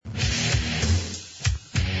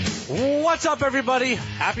What's up, everybody?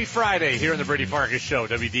 Happy Friday here in the Brady Farkas Show,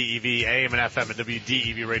 WDEV, AM and FM at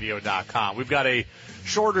WDEVradio.com. We've got a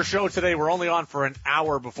shorter show today. We're only on for an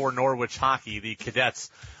hour before Norwich hockey. The Cadets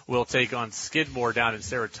will take on Skidmore down in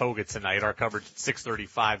Saratoga tonight. Our coverage at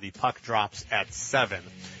 6:35. The puck drops at 7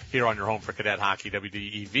 here on your home for Cadet hockey,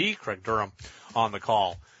 WDEV. Craig Durham on the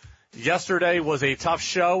call. Yesterday was a tough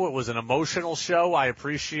show. It was an emotional show. I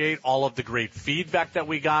appreciate all of the great feedback that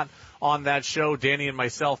we got on that show. Danny and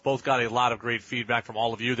myself both got a lot of great feedback from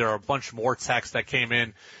all of you. There are a bunch more texts that came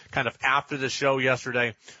in kind of after the show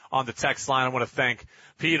yesterday on the text line. I want to thank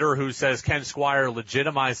Peter, who says Ken Squire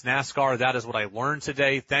legitimized NASCAR. That is what I learned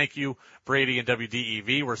today. Thank you, Brady and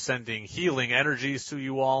WDEV. We're sending healing energies to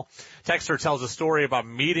you all. Texter tells a story about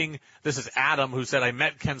meeting. This is Adam, who said, I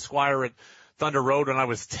met Ken Squire at Thunder Road when I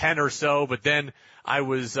was 10 or so, but then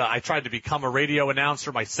I tried to become a radio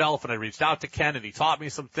announcer myself, and I reached out to Ken, and he taught me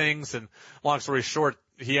some things, and long story short,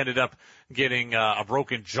 he ended up getting a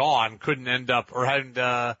broken jaw and couldn't end up, or had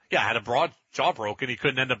a broad jaw broken. He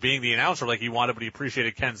couldn't end up being the announcer like he wanted, but he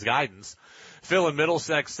appreciated Ken's guidance. Phil in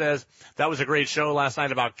Middlesex says, that was a great show last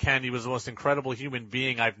night about Ken. He was the most incredible human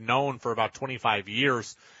being I've known for about 25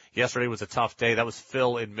 years. Yesterday was a tough day. That was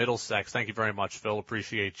Phil in Middlesex. Thank you very much, Phil.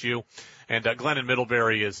 Appreciate you. And Glenn in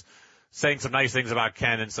Middlebury is saying some nice things about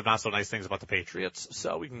Ken and some not so nice things about the Patriots.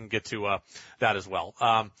 So we can get to that as well.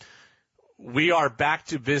 We are back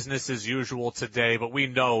to business as usual today, but we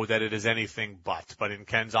know that it is anything but. But in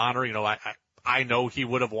Ken's honor, I know he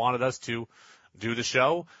would have wanted us to do the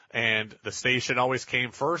show, and the station always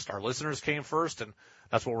came first. Our listeners came first, and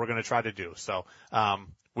that's what we're going to try to do. So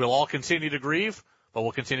we'll all continue to grieve, but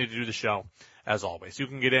we'll continue to do the show as always. You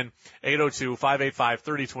can get in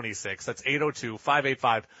 802-585-3026. That's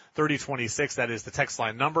 802-585-3026. That is the text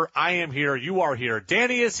line number. I am here. You are here.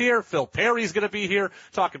 Danny is here. Phil Perry's going to be here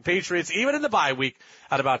talking Patriots, even in the bye week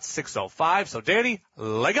at about 6:05. So, Danny,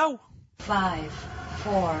 let go. 5,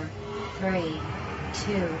 4, 3,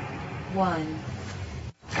 2, 1.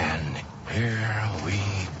 And here we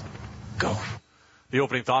go. The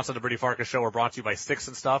opening thoughts on the Brady Farkas Show are brought to you by Sticks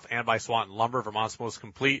and Stuff and by Swanton Lumber, Vermont's most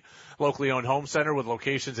complete locally owned home center with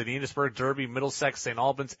locations in Enosburg, Derby, Middlesex, St.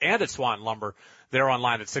 Albans, and at Swanton Lumber. They're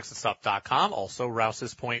online at sticksandstuff.com. Also,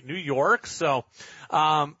 Rouse's Point, New York. So,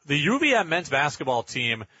 the UVM men's basketball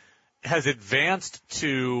team has advanced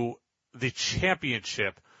to the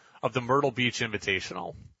championship of the Myrtle Beach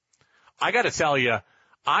Invitational. I got to tell you,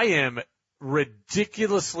 I am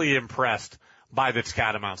ridiculously impressed by this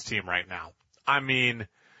Catamounts team right now. I mean,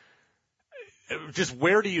 just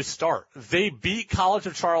where do you start? They beat College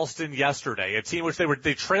of Charleston yesterday, a team which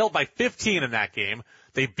they trailed by 15 in that game.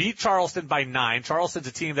 They beat Charleston by 9. Charleston's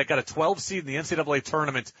a team that got a 12 seed in the NCAA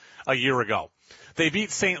tournament a year ago. They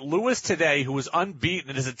beat St. Louis today, who was unbeaten,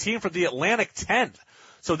 and is a team from the Atlantic 10.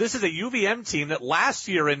 So this is a UVM team that last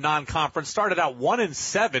year in non-conference started out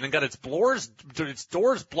 1-7 and got its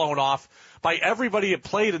doors blown off by everybody it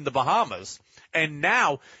played in the Bahamas, and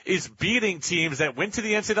now is beating teams that went to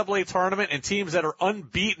the NCAA tournament and teams that are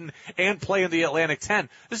unbeaten and play in the Atlantic 10.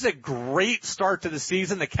 This is a great start to the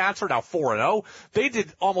season. The Cats are now 4-0. They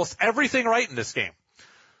did almost everything right in this game.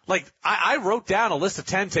 Like, I wrote down a list of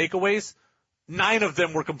 10 takeaways. 9 of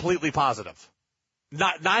them were completely positive.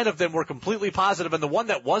 9 of them were completely positive, and the one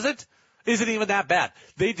that wasn't isn't even that bad.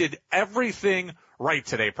 They did everything right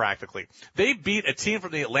today, practically. They beat a team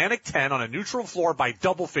from the Atlantic 10 on a neutral floor by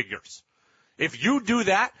double figures. If you do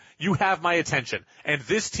that, you have my attention. And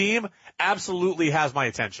this team absolutely has my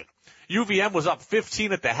attention. UVM was up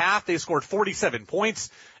 15 at the half. They scored 47 points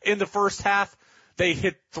in the first half. They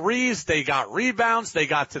hit threes. They got rebounds. They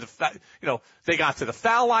got to the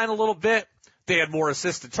foul line a little bit. They had more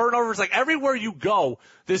assists and turnovers. Like, everywhere you go,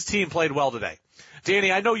 this team played well today.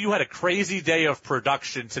 Danny, I know you had a crazy day of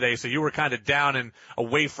production today, so you were kind of down and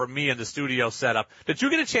away from me in the studio setup. Did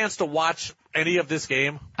you get a chance to watch any of this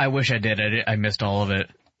game? I wish I did. I missed all of it.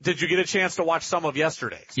 Did you get a chance to watch some of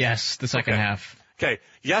yesterday's? Yes, the second half. Okay.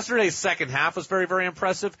 Yesterday's second half was very, very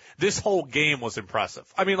impressive. This whole game was impressive.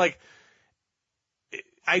 I mean,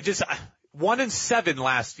 1-7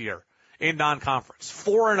 last year in non-conference,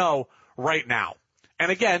 4-0 right now.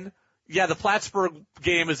 And again, yeah, the Plattsburgh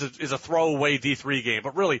game is a throwaway D3 game,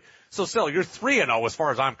 but really, so still, you're 3-0 as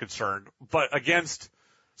far as I'm concerned, but against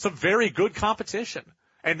some very good competition.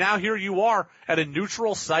 And now here you are at a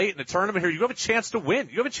neutral site in a tournament here. You have a chance to win.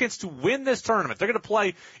 You have a chance to win this tournament. They're going to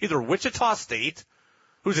play either Wichita State,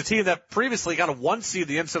 who's a team that previously got a 1 seed in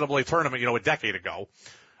the NCAA tournament, a decade ago,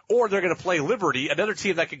 or they're going to play Liberty, another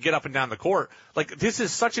team that could get up and down the court. Like, this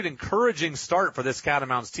is such an encouraging start for this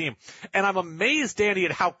Catamounts team. And I'm amazed, Danny,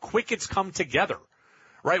 at how quick it's come together,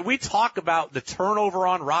 right? We talk about the turnover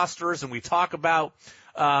on rosters, and we talk about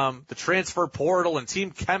the transfer portal and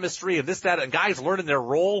team chemistry and this, that, and guys learning their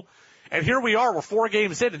role. And here we are, we're 4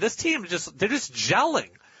 games in, and this team they're just gelling.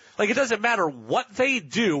 Like, it doesn't matter what they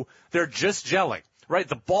do, they're just gelling, right?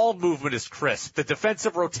 The ball movement is crisp. The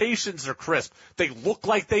defensive rotations are crisp. They look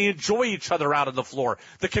like they enjoy each other out on the floor.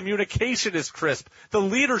 The communication is crisp. The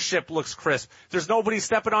leadership looks crisp. There's nobody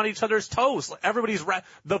stepping on each other's toes.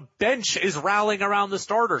 The bench is rallying around the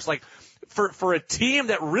starters. Like, for a team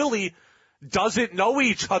that really doesn't know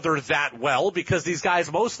each other that well, because these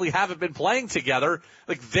guys mostly haven't been playing together,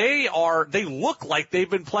 like, they look like they've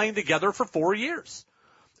been playing together for 4 years.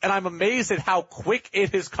 And I'm amazed at how quick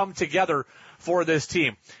it has come together for this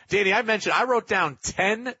team. Danny, I wrote down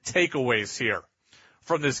 10 takeaways here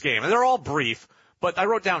from this game. And they're all brief, but I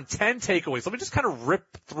wrote down 10 takeaways. Let me just kind of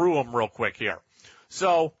rip through them real quick here.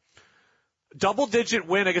 So, double-digit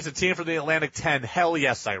win against a team from the Atlantic 10. Hell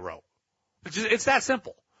yes, I wrote. It's that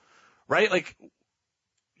simple, right? Like,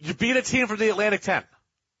 you beat a team from the Atlantic 10.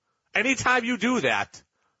 Anytime you do that,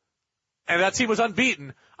 and that team was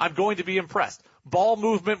unbeaten, I'm going to be impressed. Ball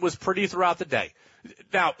movement was pretty throughout the day.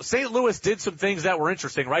 Now, St. Louis did some things that were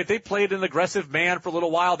interesting, right? They played an aggressive man for a little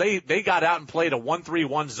while. They got out and played a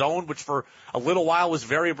 1-3-1 zone, which for a little while was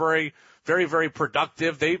very, very, very, very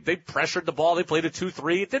productive. They pressured the ball. They played a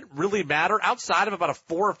 2-3. It didn't really matter. Outside of about a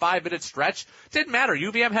 4 or 5 minute stretch, it didn't matter.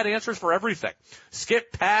 UVM had answers for everything.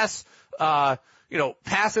 Skip, pass,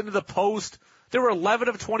 pass into the post. They were 11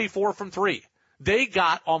 of 24 from 3. They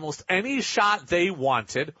got almost any shot they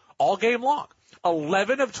wanted all game long.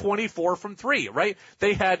 11 of 24 from 3, right?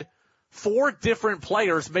 They had 4 different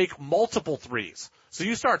players make multiple threes. So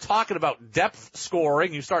you start talking about depth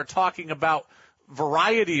scoring, you start talking about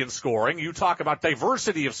variety in scoring, you talk about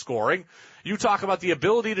diversity of scoring, you talk about the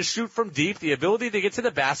ability to shoot from deep, the ability to get to the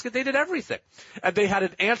basket. They did everything. And they had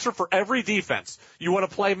an answer for every defense. You want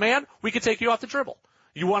to play man? We can take you off the dribble.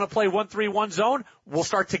 You want to play 1-3-1 zone? We'll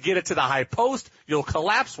start to get it to the high post. You'll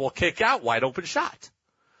collapse. We'll kick out. Wide open shot.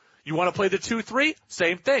 You want to play the 2-3?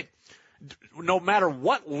 Same thing. No matter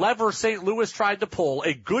what lever St. Louis tried to pull,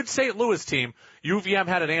 a good St. Louis team, UVM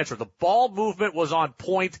had an answer. The ball movement was on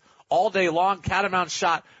point all day long. Catamount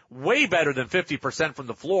shot way better than 50% from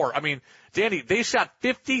the floor. I mean, Danny, they shot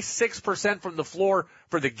 56% from the floor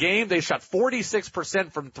for the game. They shot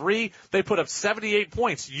 46% from 3. They put up 78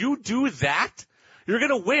 points. You do that, you're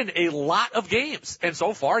going to win a lot of games. And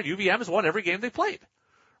so far, UVM has won every game they played.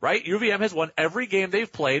 Right? UVM has won every game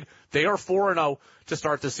they've played. They are 4-0 to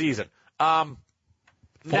start the season. 4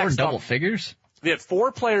 double figures? They had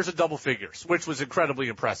 4 players in double figures, which was incredibly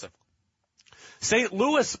impressive. St.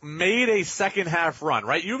 Louis made a second half run,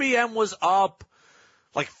 right? UVM was up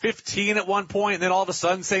like 15 at one point, and then all of a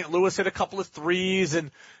sudden St. Louis hit a couple of threes, and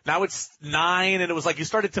now it's 9, and it was like you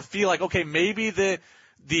started to feel like, okay, maybe the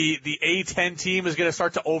A10 team is going to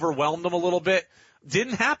start to overwhelm them a little bit.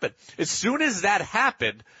 Didn't happen. As soon as that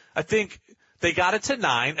happened, I think they got it to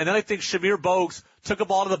 9, and then I think Shamir Bogues took a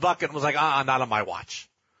ball to the bucket and was like, not on my watch.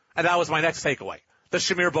 And that was my next takeaway. The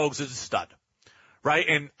Shamir Bogues is a stud. Right?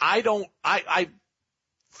 And I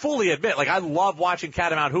fully admit, like, I love watching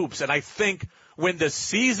Catamount hoops, and I think when the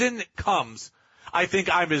season comes, I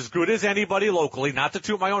think I'm as good as anybody locally, not to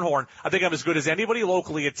toot my own horn, I think I'm as good as anybody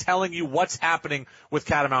locally at telling you what's happening with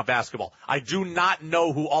Catamount basketball. I do not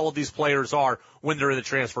know who all of these players are when they're in the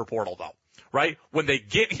transfer portal, though. Right? When they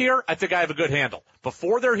get here, I think I have a good handle.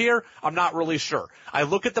 Before they're here, I'm not really sure. I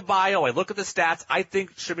look at the bio, I look at the stats, I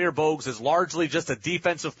think Shamir Bogues is largely just a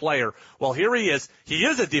defensive player. Well, here he is. He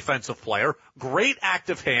is a defensive player. Great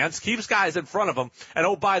active hands, keeps guys in front of him. And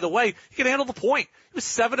oh, by the way, he can handle the point. He was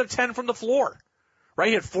 7 of 10 from the floor. Right?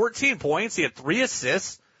 He had 14 points. He had 3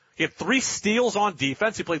 assists. He had 3 steals on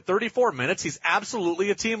defense. He played 34 minutes. He's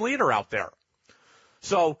absolutely a team leader out there.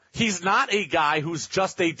 So he's not a guy who's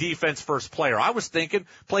just a defense-first player. I was thinking,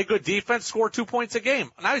 play good defense, score 2 points a game.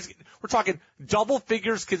 Now we're talking double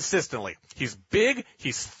figures consistently. He's big,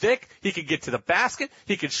 he's thick, he can get to the basket,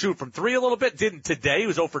 he can shoot from 3 a little bit. Didn't today, he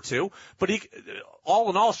was 0 for 2. But all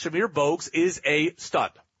in all, Shamir Bogues is a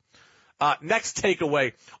stud. Next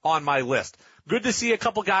takeaway on my list. Good to see a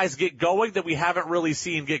couple guys get going that we haven't really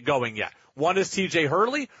seen get going yet. One is TJ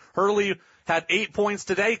Hurley. Hurley had 8 points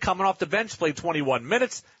today, coming off the bench, played 21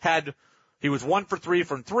 minutes, he was 1 for 3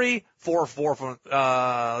 from 3, 4 of 4 from,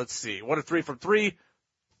 1 of 3 from 3,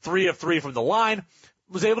 3 of 3 from the line,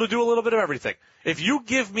 was able to do a little bit of everything. If you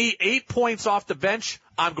give me 8 points off the bench,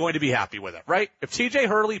 I'm going to be happy with it, right? If TJ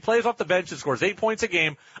Hurley plays off the bench and scores 8 points a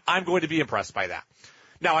game, I'm going to be impressed by that.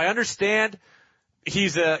 Now, I understand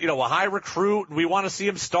he's a high recruit. We want to see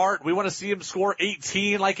him start. We want to see him score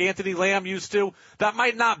 18 like Anthony Lamb used to. That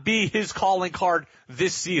might not be his calling card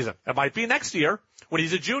this season. It might be next year when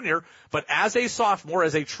he's a junior, but as a sophomore,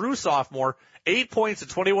 as a true sophomore, 8 points in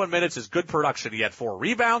 21 minutes is good production. He had 4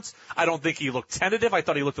 rebounds. I don't think he looked tentative. I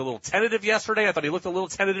thought he looked a little tentative yesterday. I thought he looked a little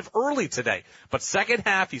tentative early today. But second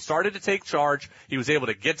half, he started to take charge. He was able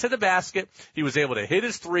to get to the basket. He was able to hit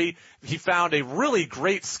his 3. He found a really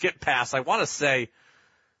great skip pass. I want to say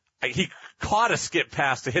he caught a skip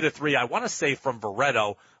pass to hit a 3. I want to say from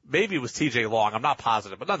Barreto. Maybe it was TJ Long. I'm not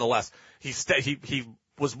positive, but nonetheless, he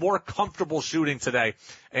was more comfortable shooting today,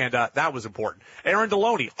 and that was important. Aaron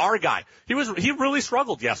Deloney, our guy, he really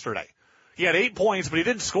struggled yesterday. He had 8 points, but he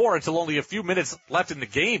didn't score until only a few minutes left in the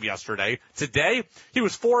game yesterday. Today, he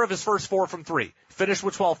was 4 of his first 4 from 3. Finished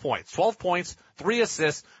with 12 points. 12 points, 3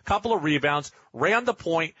 assists, couple of rebounds, ran the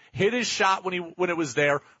point, hit his shot when it was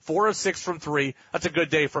there, 4 of 6 from 3. That's a good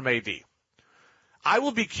day from AD. I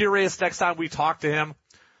will be curious next time we talk to him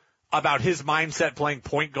about his mindset playing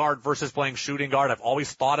point guard versus playing shooting guard. I've always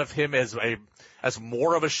thought of him as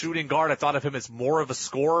more of a shooting guard. I thought of him as more of a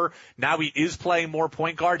scorer. Now he is playing more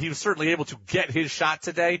point guard. He was certainly able to get his shot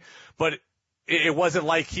today, but it wasn't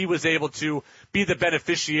like he was able to be the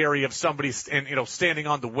beneficiary of somebody standing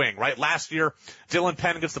on the wing, right? Last year, Dylan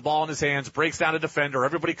Penn gets the ball in his hands, breaks down a defender,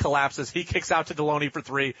 everybody collapses, he kicks out to Deloney for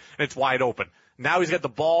 3, and it's wide open. Now he's got the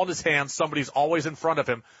ball in his hands, somebody's always in front of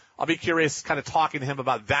him. I'll be curious kind of talking to him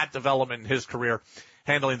about that development in his career,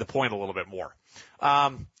 handling the point a little bit more.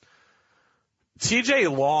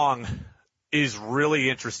 TJ Long is really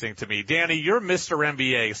interesting to me. Danny, you're Mr.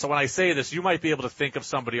 NBA, so when I say this, you might be able to think of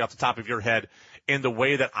somebody off the top of your head in the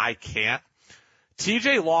way that I can't.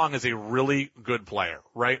 TJ Long is a really good player,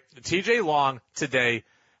 right? TJ Long today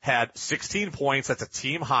had 16 points. That's a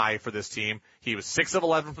team high for this team. He was 6 of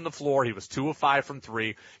 11 from the floor. He was 2 of 5 from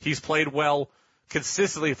 3. He's played well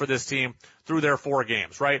consistently for this team through their 4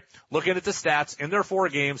 games, right? Looking at the stats, in their 4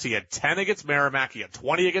 games, he had 10 against Merrimack, he had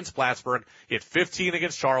 20 against Plattsburgh, he had 15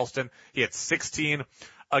 against Charleston, he had 16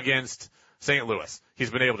 against St. Louis. He's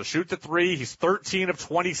been able to shoot the 3. He's 13 of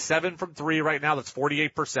 27 from 3 right now. That's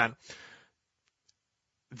 48%.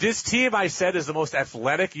 This team, I said, is the most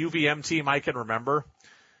athletic UVM team I can remember.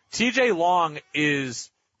 TJ Long is,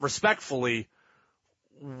 respectfully,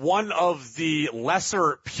 one of the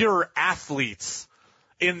lesser pure athletes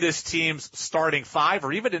in this team's starting 5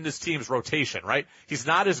 or even in this team's rotation, right? He's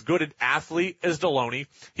not as good an athlete as Deloney.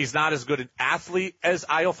 He's not as good an athlete as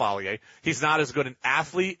Iofalier. He's not as good an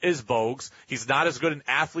athlete as Bogues. He's not as good an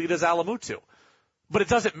athlete as Alamutu. But it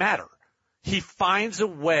doesn't matter. He finds a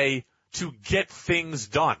way to get things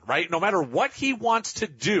done, right? No matter what he wants to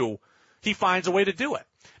do, he finds a way to do it.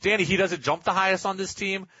 Danny, he doesn't jump the highest on this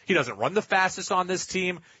team. He doesn't run the fastest on this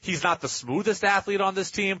team. He's not the smoothest athlete on this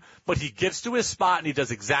team, but he gets to his spot and he does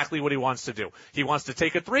exactly what he wants to do. He wants to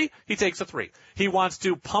take a 3, he takes a 3. He wants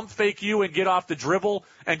to pump fake you and get off the dribble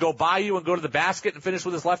and go by you and go to the basket and finish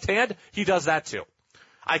with his left hand. He does that too.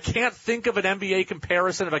 I can't think of an NBA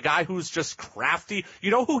comparison of a guy who's just crafty.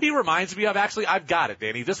 You know who he reminds me of? Actually, I've got it,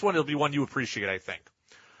 Danny. This one will be one you appreciate, I think.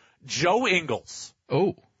 Joe Ingles.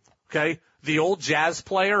 Oh. Okay? The old Jazz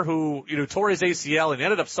player who, tore his ACL and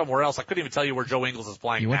ended up somewhere else. I couldn't even tell you where Joe Ingles is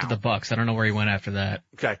playing now. He went to the Bucks. I don't know where he went after that.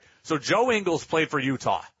 Okay. So Joe Ingles played for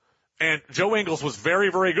Utah. And Joe Ingles was very,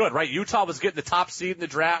 very good, right? Utah was getting the top seed in the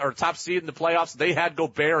draft, or top seed in the playoffs. They had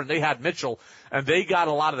Gobert and they had Mitchell, and they got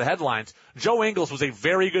a lot of the headlines. Joe Ingles was a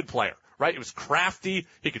very good player, right? He was crafty.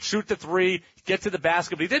 He could shoot the 3, get to the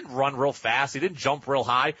basket, but he didn't run real fast. He didn't jump real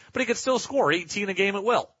high, but he could still score 18 a game at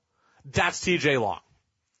will. That's TJ Long.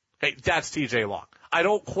 Hey, that's TJ Long. I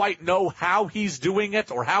don't quite know how he's doing it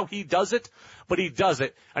or how he does it, but he does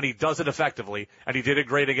it, and he does it effectively, and he did it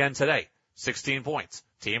great again today. 16 points.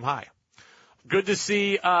 Team high. Good to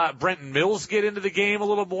see Brenton Mills get into the game a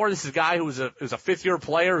little more. This is a guy who's a 5th-year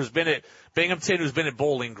player who's been at Binghamton, who's been at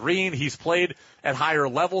Bowling Green. He's played at higher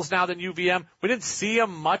levels now than UVM. We didn't see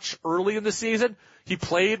him much early in the season. He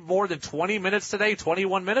played more than 20 minutes today,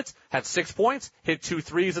 21 minutes, had 6 points, hit 2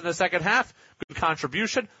 threes in the second half. Good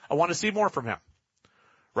contribution. I want to see more from him.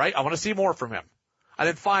 Right? I want to see more from him. And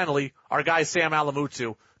then finally, our guy Sam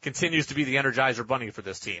Alamutu continues to be the Energizer Bunny for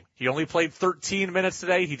this team. He only played 13 minutes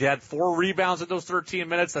today. He had 4 rebounds in those 13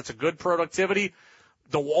 minutes. That's a good productivity.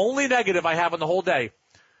 The only negative I have on the whole day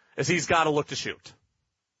is he's got to look to shoot.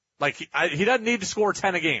 Like, he doesn't need to score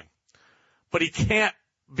 10 a game, but he can't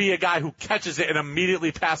be a guy who catches it and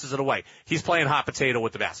immediately passes it away. He's playing hot potato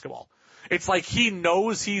with the basketball. It's like he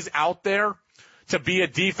knows he's out there to be a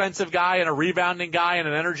defensive guy and a rebounding guy and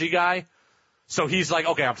an energy guy. So he's like,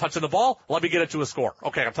 okay, I'm touching the ball, let me get it to a score.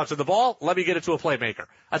 Okay, I'm touching the ball, let me get it to a playmaker.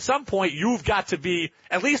 At some point, you've got to be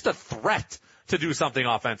at least a threat to do something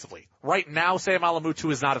offensively. Right now, Sam Alamutu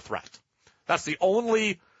is not a threat. That's the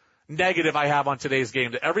only negative I have on today's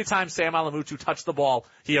game, that every time Sam Alamutu touched the ball,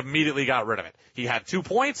 he immediately got rid of it. He had 2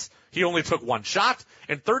 points, he only took 1 shot.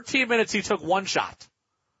 In 13 minutes, he took 1 shot.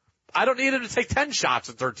 I don't need him to take 10 shots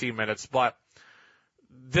in 13 minutes, but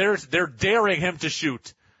they're daring him to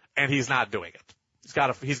shoot, and he's not doing it.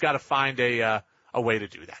 He's got to find a way to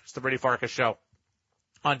do that. It's the Brady Farkas Show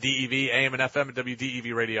on DEV, AM and FM, and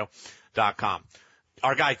WDEVradio.com.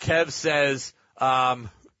 Our guy Kev says,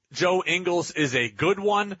 Joe Ingles is a good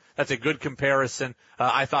one. That's a good comparison.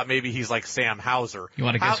 I thought maybe he's like Sam Hauser. You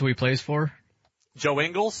want to guess who he plays for? Joe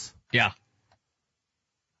Ingles? Yeah.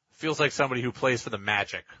 Feels like somebody who plays for the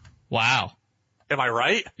Magic. Wow. Am I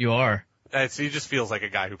right? You are. He just feels like a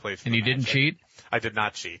guy who plays for and the you Magic. Didn't cheat? I did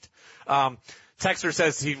not cheat. Texter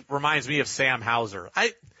says he reminds me of Sam Hauser.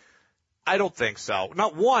 I don't think so.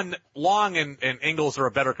 Not one, Long and Ingles are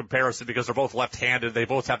a better comparison because they're both left-handed. They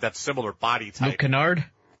both have that similar body type. Luke Kennard?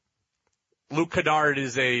 Luke Kennard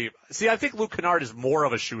I think Luke Kennard is more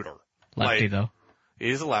of a shooter. Lefty, though.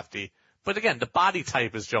 He's a lefty. But again, the body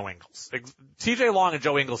type is Joe Ingles. TJ Long and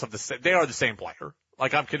Joe Ingles they are the same player.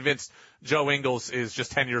 Like, I'm convinced Joe Ingles is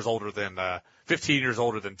just 15 years older than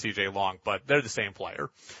TJ Long, but they're the same player.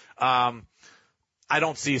 I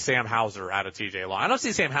don't see Sam Hauser out of TJ Long. I don't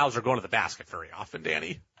see Sam Hauser going to the basket very often,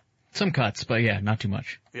 Danny. Some cuts, but yeah, not too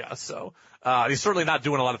much. Yeah, so, he's certainly not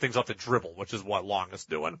doing a lot of things off the dribble, which is what Long is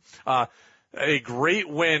doing. A great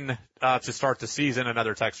win, to start the season,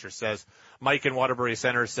 another texter says. Mike in Waterbury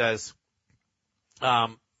Center says,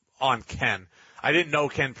 on Ken. I didn't know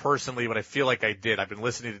Ken personally, but I feel like I did. I've been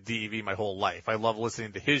listening to DEV my whole life. I love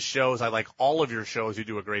listening to his shows. I like all of your shows. You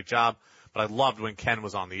do a great job. But I loved when Ken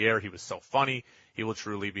was on the air. He was so funny. He will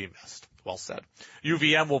truly be missed. Well said.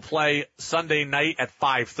 UVM will play Sunday night at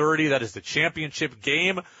 5:30. That is the championship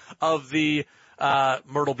game of the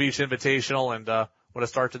Myrtle Beach Invitational. And what a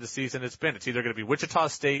start to the season it's been. It's either going to be Wichita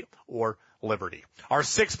State or Liberty. Our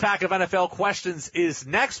 6-pack of NFL questions is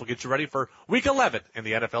next. We'll get you ready for Week 11 in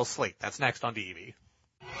the NFL slate. That's next on DEV.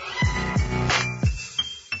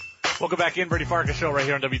 Welcome back in, Brady Farkas Show right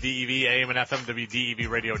here on WDEV, AM and FM,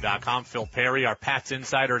 WDEVradio.com. Phil Perry, our Pats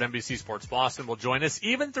insider at NBC Sports Boston, will join us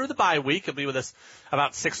even through the bye week. He'll be with us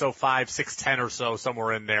about 6:05, 6:10 or so,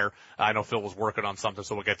 somewhere in there. I know Phil was working on something,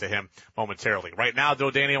 so we'll get to him momentarily. Right now, though,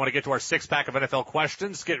 Danny, I want to get to our 6-pack of NFL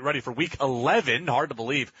questions. Get ready for Week 11. Hard to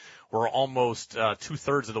believe we're almost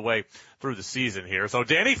 2/3 of the way through the season here. So,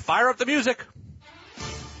 Danny, fire up the music.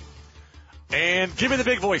 And give me the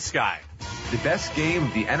big voice guy. The best game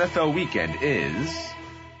of the NFL weekend is...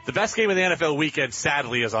 The best game of the NFL weekend,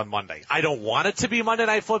 sadly, is on Monday. I don't want it to be Monday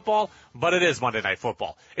Night Football, but it is Monday Night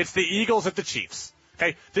Football. It's the Eagles at the Chiefs.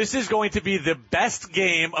 Okay, this is going to be the best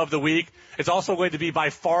game of the week. It's also going to be by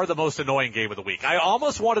far the most annoying game of the week. I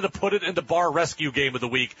almost wanted to put it in the bar rescue game of the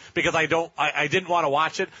week because I didn't want to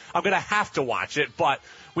watch it. I'm going to have to watch it, but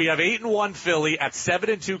we have 8-1 Philly at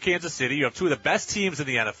 7-2 Kansas City. You have two of the best teams in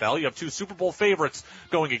the NFL. You have two Super Bowl favorites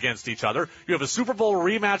going against each other. You have a Super Bowl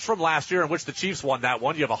rematch from last year in which the Chiefs won that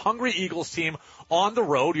one. You have a hungry Eagles team on the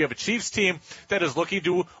road. You have a Chiefs team that is looking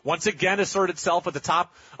to once again assert itself at the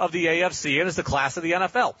top of the AFC and is the class of the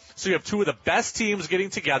NFL. So you have two of the best teams getting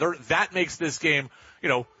together. That makes this game,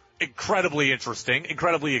 incredibly interesting,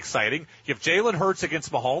 incredibly exciting. You have Jalen Hurts against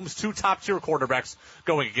Mahomes, two top-tier quarterbacks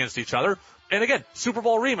going against each other. And again, Super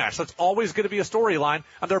Bowl rematch. That's always going to be a storyline,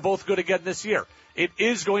 and they're both good again this year. It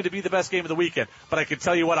is going to be the best game of the weekend, but I can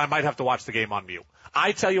tell you what, I might have to watch the game on mute.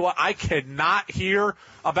 I tell you what, I cannot hear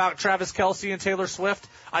about Travis Kelce and Taylor Swift.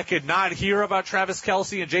 I could not hear about Travis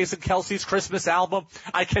Kelce and Jason Kelce's Christmas album.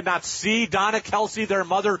 I cannot see Donna Kelce, their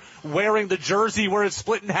mother, wearing the jersey where it's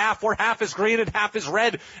split in half, where half is green and half is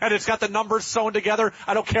red, and it's got the numbers sewn together.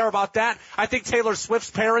 I don't care about that. I think Taylor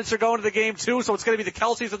Swift's parents are going to the game too, so it's going to be the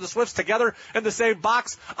Kelces and the Swifts together in the same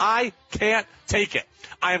box. I can't take it.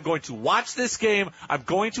 I am going to watch this game. I'm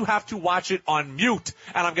going to have to watch it on mute,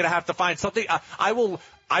 and I'm going to have to find something.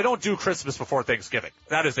 I don't do Christmas before Thanksgiving.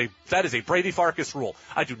 That is a Brady Farkas rule.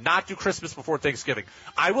 I do not do Christmas before Thanksgiving.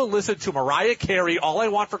 I will listen to Mariah Carey, All I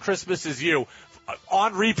Want for Christmas Is You,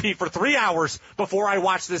 on repeat for 3 hours before I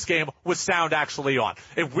watch this game with sound actually on.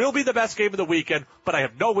 It will be the best game of the weekend, but I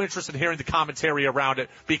have no interest in hearing the commentary around it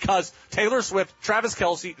because Taylor Swift, Travis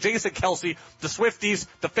Kelce, Jason Kelce, the Swifties,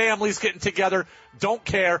 the families getting together, don't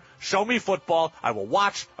care. Show me football. I will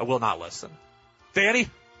watch. I will not listen. Danny?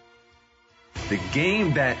 The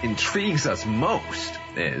game that intrigues us most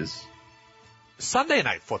is... Sunday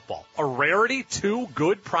night football. A rarity, 2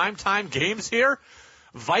 good primetime games here.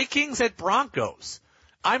 Vikings at Broncos.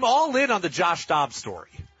 I'm all in on the Josh Dobbs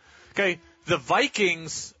story. Okay, the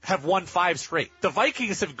Vikings have won 5 straight. The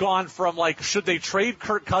Vikings have gone from should they trade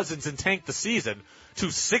Kirk Cousins and tank the season to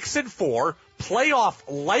 6-4, playoff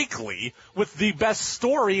likely with the best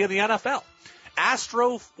story in the NFL.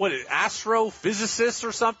 Astrophysicist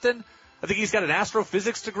or something? I think he's got an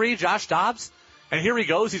astrophysics degree, Josh Dobbs. And here he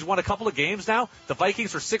goes. He's won a couple of games now. The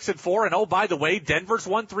Vikings are 6-4. And oh, by the way, Denver's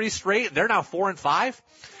won 3 straight and they're now 4-5.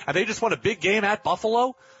 And they just won a big game at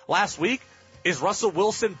Buffalo last week. Is Russell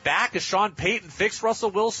Wilson back? Is Sean Payton fixed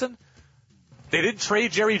Russell Wilson? They didn't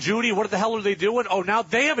trade Jerry Jeudy. What the hell are they doing? Oh, now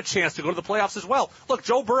they have a chance to go to the playoffs as well. Look,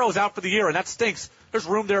 Joe Burrow's out for the year and that stinks. There's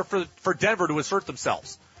room there for Denver to assert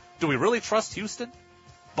themselves. Do we really trust Houston?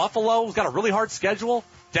 Buffalo's got a really hard schedule.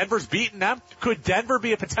 Denver's beating them. Could Denver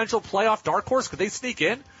be a potential playoff dark horse? Could they sneak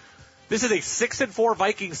in? This is a 6-4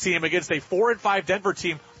 Vikings team against a 4-5 Denver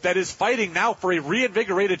team that is fighting now for a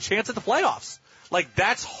reinvigorated chance at the playoffs.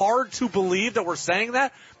 That's hard to believe that we're saying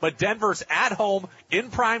that, but Denver's at home in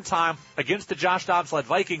prime time against the Josh Dobbs-led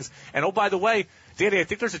Vikings. And oh, by the way, Danny, I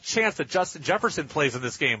think there's a chance that Justin Jefferson plays in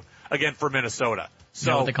this game again for Minnesota. So,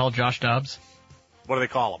 you know what they call Josh Dobbs? What do they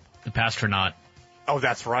call him? The Pastronaut. Oh,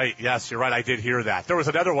 that's right. Yes, you're right. I did hear that. There was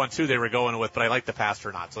another one, too, they were going with, but I like the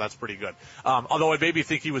Pastronaut, so that's pretty good. Although it made me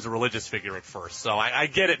think he was a religious figure at first. So I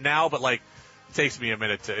get it now, but it took me a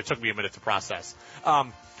minute to process.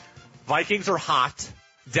 Vikings are hot.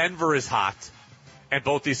 Denver is hot. And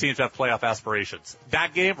both these teams have playoff aspirations.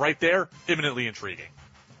 That game right there, imminently intriguing.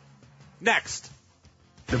 Next.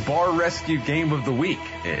 The bar rescue game of the week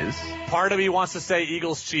is... Part of me wants to say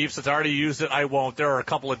Eagles-Chiefs. It's already used it. I won't. There are a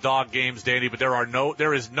couple of dog games, Danny, but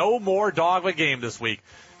there is no more dog of a game this week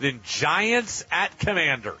than Giants at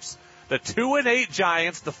Commanders. The 2-8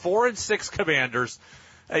 Giants, the 4-6 Commanders.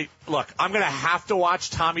 Hey, look, I'm going to have to watch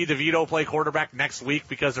Tommy DeVito play quarterback next week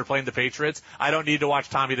because they're playing the Patriots. I don't need to watch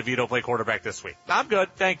Tommy DeVito play quarterback this week. I'm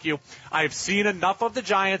good. Thank you. I've seen enough of the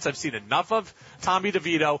Giants. I've seen enough of Tommy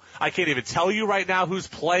DeVito. I can't even tell you right now who's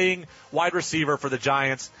playing wide receiver for the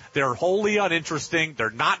Giants. They're wholly uninteresting. They're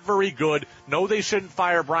not very good. No, they shouldn't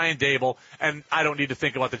fire Brian Dable. And I don't need to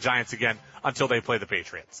think about the Giants again until they play the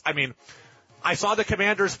Patriots. I mean, I saw the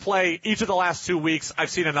Commanders play each of the last 2 weeks.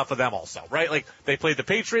 I've seen enough of them also, right? They played the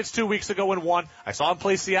Patriots 2 weeks ago and won. I saw them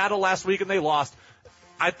play Seattle last week and they lost.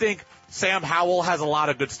 I think Sam Howell has a lot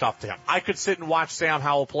of good stuff to him. I could sit and watch Sam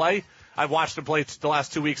Howell play. I've watched him play the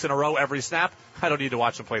last 2 weeks in a row every snap. I don't need to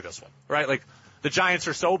watch him play this one, right? The Giants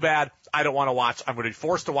are so bad, I don't want to watch. I'm going to be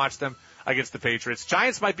forced to watch them against the Patriots.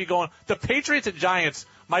 The Patriots and Giants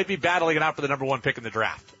might be battling it out for the number 1 pick in the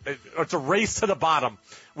draft. It's a race to the bottom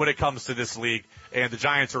when it comes to this league, and the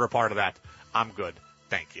Giants are a part of that. I'm good.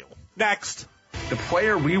 Thank you. Next. The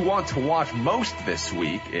player we want to watch most this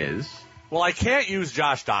week is... Well, I can't use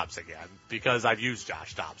Josh Dobbs again because I've used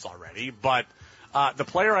Josh Dobbs already, but the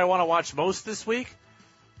player I want to watch most this week,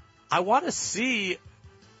 I want to see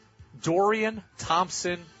Dorian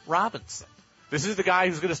Thompson-Robinson. This is the guy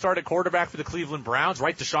who's going to start at quarterback for the Cleveland Browns,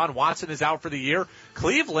 right? Deshaun Watson is out for the year.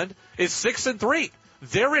 Cleveland is 6-3.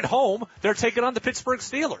 They're at home. They're taking on the Pittsburgh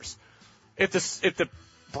Steelers. If the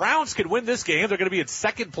Browns can win this game, they're going to be in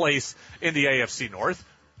second place in the AFC North.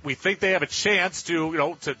 We think they have a chance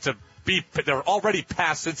to they're already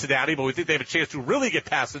past Cincinnati, but we think they have a chance to really get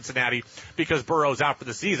past Cincinnati because Burrow's out for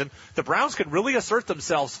the season. The Browns can really assert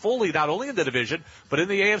themselves fully, not only in the division, but in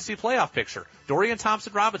the AFC playoff picture. Dorian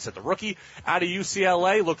Thompson-Robinson, the rookie out of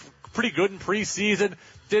UCLA, looked pretty good in preseason.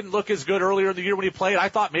 Didn't look as good earlier in the year when he played. I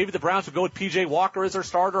thought maybe the Browns would go with P.J. Walker as their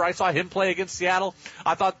starter. I saw him play against Seattle.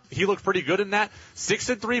 I thought he looked pretty good in that.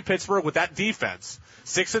 6-3 Pittsburgh with that defense.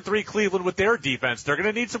 6-3 Cleveland with their defense. They're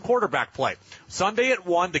going to need some quarterback play. Sunday at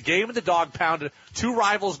 1, the game in the dog pounded. 2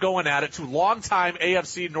 rivals going at it. 2 longtime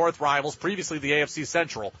AFC North rivals, previously the AFC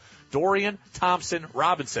Central. Dorian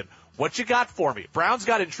Thompson-Robinson. What you got for me? Browns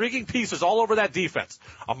got intriguing pieces all over that defense.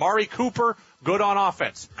 Amari Cooper, good on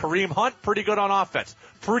offense. Kareem Hunt, pretty good on offense.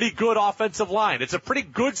 Pretty good offensive line. It's a pretty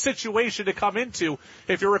good situation to come into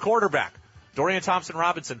if you're a quarterback. Dorian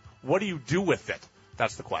Thompson-Robinson, what do you do with it?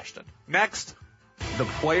 That's the question. Next. The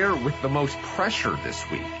player with the most pressure this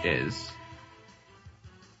week is...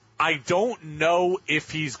 I don't know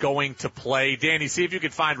if he's going to play. Danny, see if you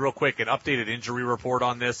can find real quick an updated injury report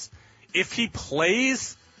on this. If he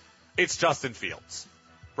plays, it's Justin Fields,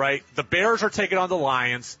 right? The Bears are taking on the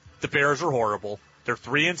Lions. The Bears are horrible. They're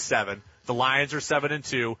 3-7. The Lions are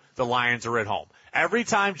 7-2. The Lions are at home. Every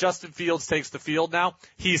time Justin Fields takes the field now,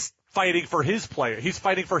 he's fighting for his player. He's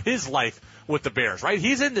fighting for his life with the Bears, right?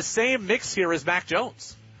 He's in the same mix here as Mac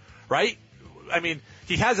Jones, right? I mean,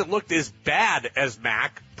 he hasn't looked as bad as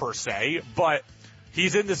Mac per se, but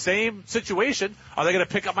he's in the same situation. Are they going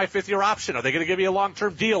to pick up my fifth-year option? Are they going to give me a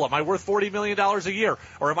long-term deal? Am I worth $40 million a year?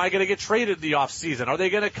 Or am I going to get traded in the offseason? Are they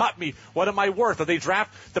going to cut me? What am I worth? Are they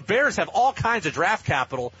draft? The Bears have all kinds of draft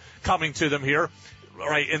capital coming to them here,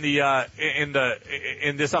 right,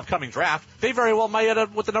 in this upcoming draft. They very well might end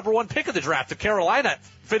up with the number one pick of the draft if Carolina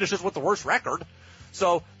finishes with the worst record.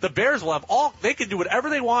 So the Bears will have they can do whatever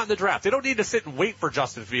they want in the draft. They don't need to sit and wait for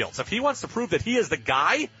Justin Fields. If he wants to prove that he is the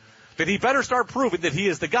guy, then he better start proving that he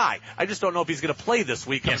is the guy. I just don't know if he's going to play this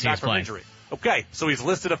week coming back from injury. Okay, so he's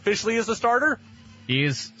listed officially as a starter? He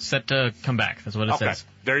is set to come back. That's what it says.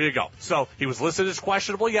 There you go. So he was listed as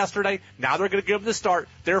questionable yesterday. Now they're going to give him the start.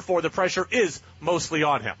 Therefore, the pressure is mostly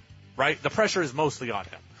on him, right? The pressure is mostly on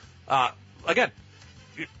him. Again,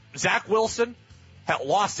 Zach Wilson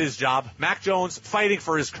lost his job. Mac Jones fighting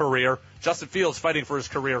for his career. Justin Fields fighting for his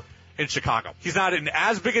career in Chicago. He's not in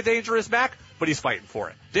as big a danger as Mac, but he's fighting for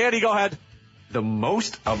it. Danny, go ahead. The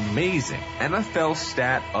most amazing NFL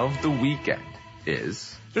stat of the weekend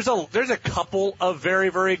is... There's a couple of very,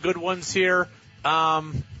 very good ones here.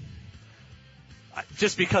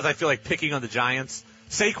 Just because I feel like picking on the Giants.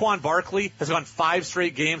 Saquon Barkley has gone 5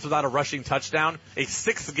 straight games without a rushing touchdown. A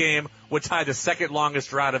 6th game would tie the second longest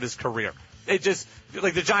drought of his career. It just,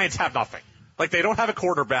 like, the Giants have nothing. Like, they don't have a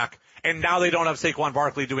quarterback, and now they don't have Saquon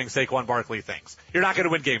Barkley doing Saquon Barkley things. You're not going to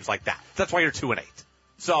win games like that. That's why you're 2-8.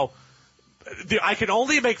 So, I can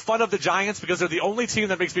only make fun of the Giants because they're the only team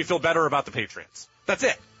that makes me feel better about the Patriots. That's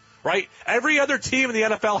it. Right? Every other team in the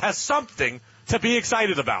NFL has something to be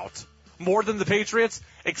excited about more than the Patriots,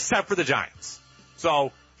 except for the Giants.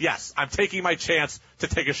 So, yes, I'm taking my chance to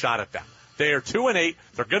take a shot at them. They are 2-8.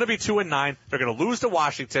 They're going to be 2-9. They're going to lose to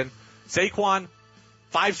Washington. Saquon,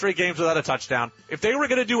 5 straight games without a touchdown. If they were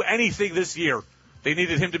going to do anything this year, they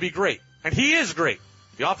needed him to be great. And he is great.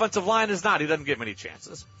 The offensive line is not. He doesn't get many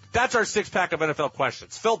chances. That's our 6-pack of NFL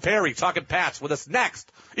questions. Phil Perry talking Pats with us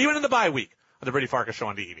next, even in the bye week, on the Brady Farkas Show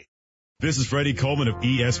on DEV. This is Freddie Coleman of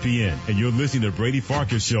ESPN, and you're listening to Brady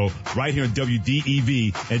Farkas Show right here on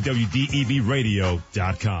WDEV and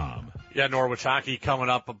WDEVradio.com. Yeah, Norwich hockey coming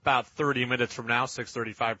up about 30 minutes from now,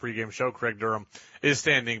 6:35 pregame show. Craig Durham is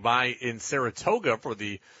standing by in Saratoga for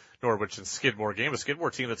the Norwich and Skidmore game, a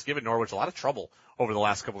Skidmore team that's given Norwich a lot of trouble over the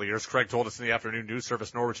last couple of years. Craig told us in the afternoon news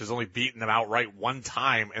service Norwich has only beaten them outright one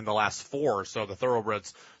time in the last 4, so the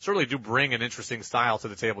Thoroughbreds certainly do bring an interesting style to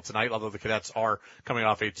the table tonight, although the Cadets are coming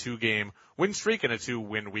off a 2-game win streak and a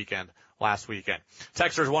 2-win weekend last weekend.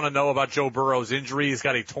 Texters want to know about Joe Burrow's injury. He's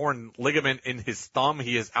got a torn ligament in his thumb.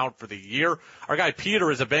 He is out for the year. Our guy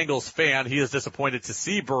Peter is a Bengals fan. He is disappointed to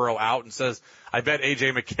see Burrow out and says, I bet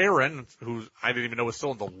A.J. McCarron, who I didn't even know was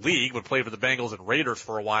still in the league, would play for the Bengals and Raiders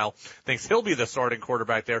for a while, thinks he'll be the starting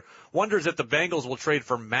quarterback there. Wonders if the Bengals will trade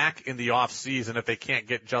for Mac in the offseason if they can't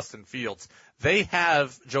get Justin Fields. They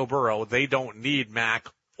have Joe Burrow. They don't need Mac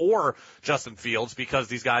or Justin Fields because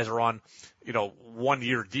these guys are on,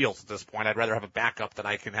 1-year deals at this point. I'd rather have a backup that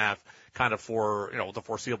I can have kind of for, the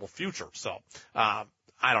foreseeable future. So, I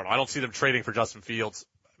don't know. I don't see them trading for Justin Fields.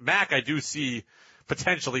 Mac, I do see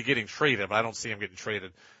potentially getting traded, but I don't see him getting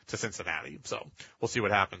traded to Cincinnati. So we'll see what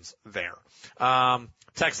happens there.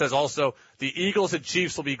 Tex says also, the Eagles and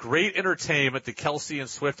Chiefs will be great entertainment. The Kelsey and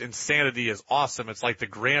Swift insanity is awesome. It's like the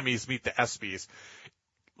Grammys meet the ESPYs.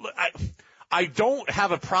 I don't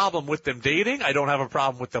have a problem with them dating. I don't have a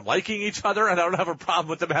problem with them liking each other. And I don't have a problem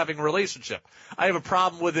with them having a relationship. I have a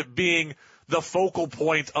problem with it being the focal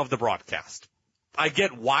point of the broadcast. I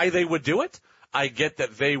get why they would do it. I get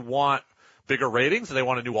that they want bigger ratings and they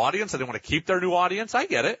want a new audience and they want to keep their new audience. I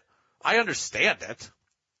get it. I understand it.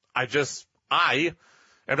 I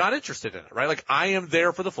am not interested in it, right? Like, I am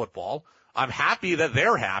there for the football. I'm happy that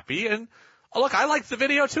they're happy. And look, I liked the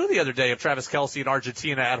video too the other day of Travis Kelce in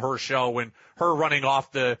Argentina at her show and her running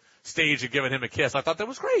off the stage and giving him a kiss. I thought that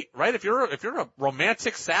was great, right? If you're a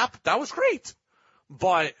romantic sap, that was great.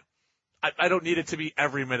 But I don't need it to be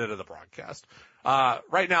every minute of the broadcast.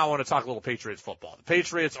 Right now I want to talk a little Patriots football. The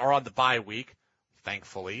Patriots are on the bye week,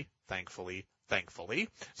 thankfully.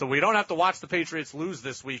 So we don't have to watch the Patriots lose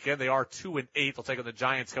this weekend. They are 2-8. They'll take on the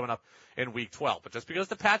Giants coming up in week 12. But just because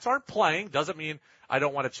the Pats aren't playing doesn't mean I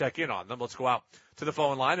don't want to check in on them. Let's go out to the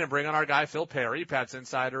phone line and bring on our guy Phil Perry, Pats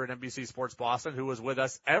insider at NBC Sports Boston, who is with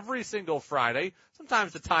us every single Friday.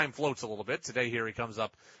 Sometimes the time floats a little bit. Today here he comes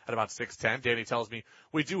up at about 6:10. Danny tells me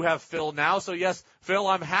we do have Phil now. So yes, Phil,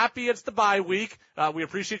 I'm happy it's the bye week. We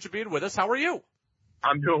appreciate you being with us. How are you?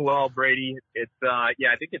 I'm doing well, Brady. I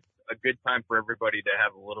think it's a good time for everybody to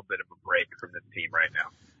have a little bit of a break from this team right now.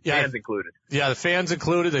 Fans included. Yeah, the fans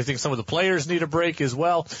included. I think some of the players need a break as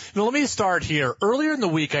well. Let me start here. Earlier in the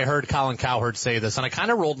week, I heard Colin Cowherd say this, and I kind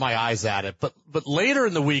of rolled my eyes at it. But later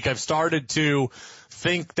in the week, I've started to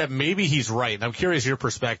think that maybe he's right. And I'm curious your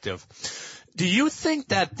perspective. Do you think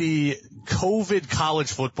that the COVID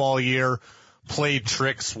college football year played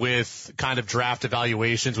tricks with kind of draft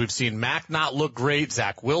evaluations? We've seen Mac not look great,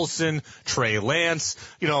 Zach Wilson, Trey Lance.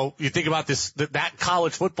 You think about that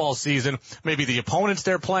college football season, maybe the opponents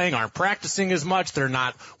they're playing aren't practicing as much. They're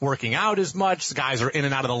not working out as much. The guys are in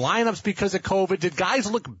and out of the lineups because of COVID. Did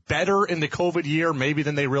guys look better in the COVID year maybe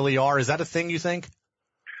than they really are? Is that a thing you think?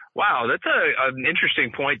 Wow, that's an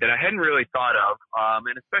interesting point that I hadn't really thought of,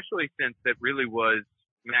 and especially since it really was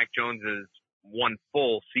Mac Jones's one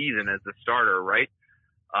full season as the starter, right?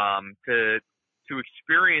 To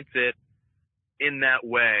experience it in that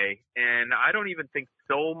way, and I don't even think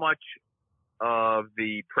so much of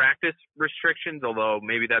the practice restrictions, although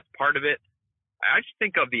maybe that's part of it. I just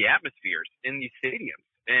think of the atmospheres in these stadiums,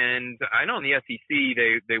 and I know in the SEC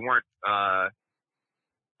they weren't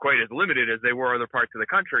quite as limited as they were other parts of the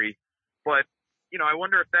country, but I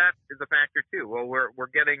wonder if that is a factor too. Well,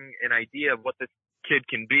 we're getting an idea of what this kid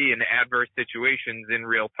can be in adverse situations in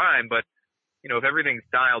real time, but if everything's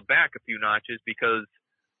dialed back a few notches because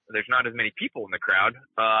there's not as many people in the crowd,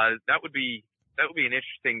 that would be an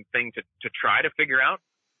interesting thing to try to figure out.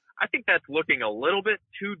 I think that's looking a little bit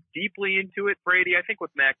too deeply into it, Brady. I think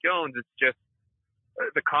with Mac Jones, it's just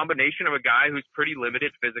the combination of a guy who's pretty limited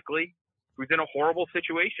physically, who's in a horrible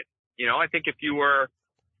situation. I think if you were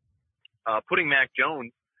putting Mac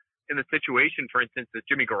Jones in the situation, for instance, that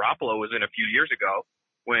Jimmy Garoppolo was in a few years ago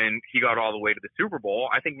when he got all the way to the Super Bowl,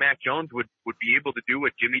 I think Mac Jones would be able to do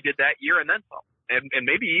what Jimmy did that year and then some, and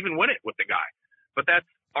maybe even win it with the guy. But that's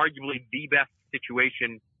arguably the best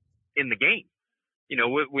situation in the game.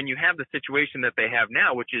 When you have the situation that they have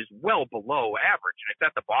now, which is well below average, and it's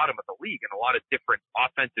at the bottom of the league in a lot of different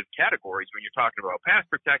offensive categories when you're talking about pass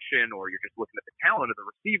protection or you're just looking at the talent of the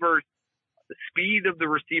receivers, the speed of the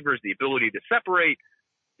receivers, the ability to separate.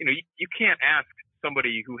 You can't ask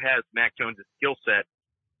somebody who has Mac Jones' skill set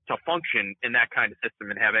to function in that kind of system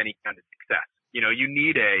and have any kind of success. You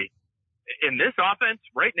need in this offense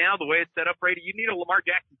right now, the way it's set up, Brady, you need a Lamar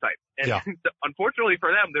Jackson type. And unfortunately for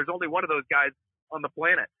them, there's only one of those guys on the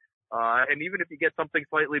planet. And even if you get something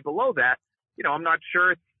slightly below that, I'm not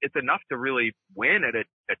sure it's enough to really win at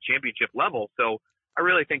a championship level. So I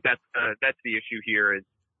really think that's the issue here is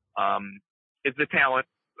the talent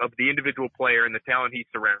of the individual player and the talent he's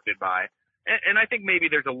surrounded by. And I think maybe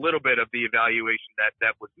there's a little bit of the evaluation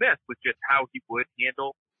that was missed with just how he would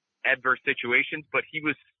handle adverse situations, but he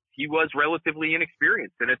was relatively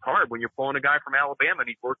inexperienced, and it's hard when you're pulling a guy from Alabama and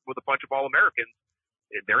he's working with a bunch of All-Americans.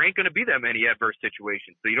 There ain't going to be that many adverse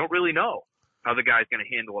situations, so you don't really know how the guy's going to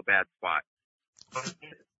handle a bad spot.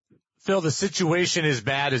 Phil, the situation is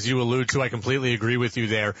bad, as you allude to. I completely agree with you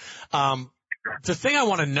there. The thing I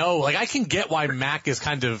want to know, I can get why Mac is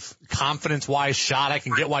kind of confidence-wise shot. I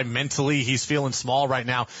can get why mentally he's feeling small right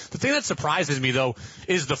now. The thing that surprises me, though,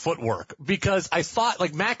 is the footwork. Because I thought,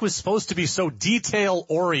 Mac was supposed to be so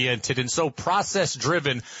detail-oriented and so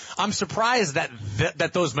process-driven. I'm surprised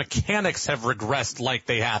that those mechanics have regressed like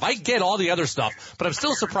they have. I get all the other stuff, but I'm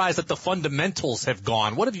still surprised that the fundamentals have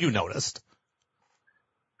gone. What have you noticed?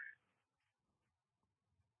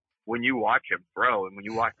 When you watch him throw and when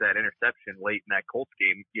you watch that interception late in that Colts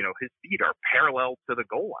game, his feet are parallel to the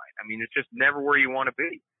goal line. I mean, it's just never where you want to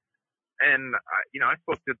be. And, I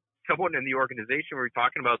spoke to someone in the organization. We were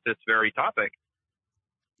talking about this very topic.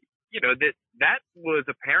 That was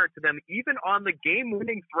apparent to them even on the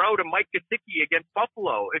game-winning throw to Mike Gesicki against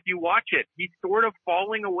Buffalo. If you watch it, he's sort of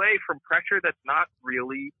falling away from pressure that's not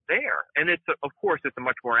really there. And of course, it's a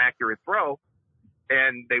much more accurate throw.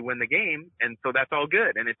 And they win the game, and so that's all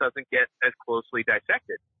good, and it doesn't get as closely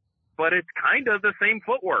dissected. But it's kind of the same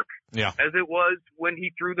footwork as it was when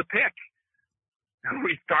he threw the pick.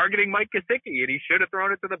 He's targeting Mike Gesicki, and he should have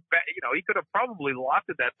thrown it to the back. He could have probably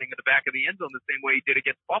lofted that thing in the back of the end zone the same way he did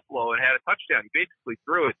against Buffalo and had a touchdown. He basically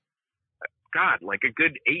threw it, like a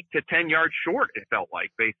good 8 to 10 yards short, it felt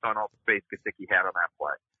like, based on all the space Gesicki had on that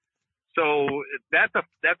play. So that's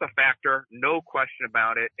a factor, no question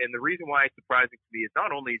about it. And the reason why it's surprising to me is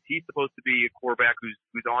not only is he supposed to be a quarterback who's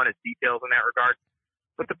on his details in that regard,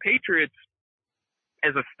 but the Patriots,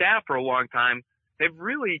 as a staff for a long time, they've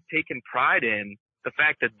really taken pride in the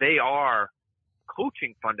fact that they are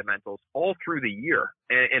coaching fundamentals all through the year.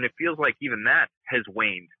 And it feels like even that has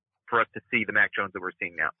waned for us to see the Mac Jones that we're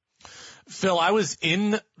seeing now. Phil, I was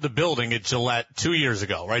in the building at Gillette 2 years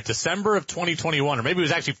ago, right? December of 2021, or maybe it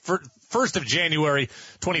was actually 1st of January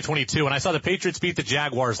 2022, and I saw the Patriots beat the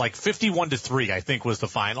Jaguars like 51-3, I think was the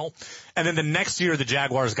final. And then the next year the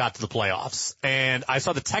Jaguars got to the playoffs. And I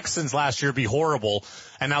saw the Texans last year be horrible,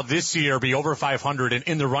 and now this year be over 500 and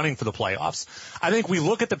in the running for the playoffs. I think we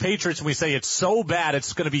look at the Patriots and we say it's so bad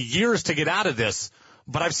it's going to be years to get out of this.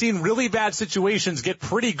 But I've seen really bad situations get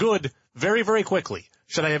pretty good very, very quickly.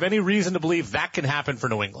 Should I have any reason to believe that can happen for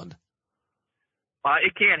New England?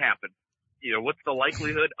 It can happen. You know, what's the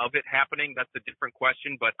likelihood of it happening? That's a different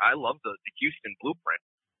question, but I love the Houston blueprint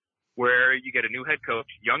where you get a new head coach,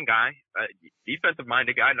 young guy,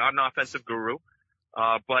 defensive-minded guy, not an offensive guru,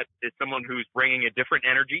 but it's someone who's bringing a different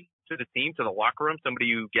energy to the team, to the locker room,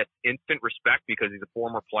 somebody who gets instant respect because he's a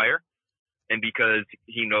former player and because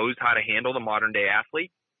he knows how to handle the modern-day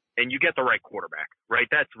athlete. And you get the right quarterback,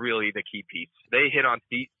 right? That's really the key piece. They hit on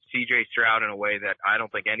C.J. Stroud in a way that I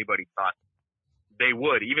don't think anybody thought they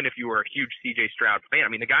would, even if you were a huge C.J. Stroud fan. I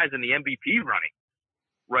mean, the guy's in the MVP running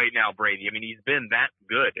right now, Brady. I mean, he's been that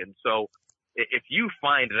good. And so if you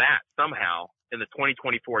find that somehow in the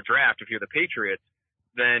 2024 draft, if you're the Patriots,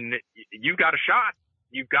 then you've got a shot.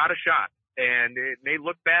 You've got a shot. And it may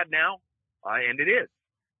look bad now, and it is.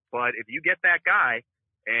 But if you get that guy,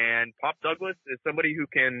 and Pop Douglas is somebody who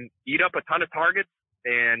can eat up a ton of targets.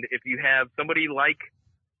 And if you have somebody like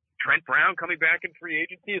Trent Brown coming back in free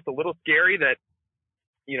agency, it's a little scary that,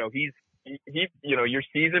 you know, he, you know, your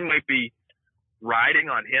season might be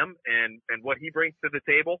riding on him and what he brings to the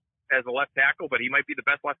table as a left tackle, but he might be the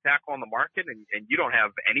best left tackle on the market. And you don't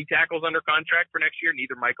have any tackles under contract for next year.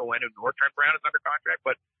 Neither Michael Leonard nor Trent Brown is under contract.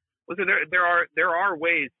 But listen, there are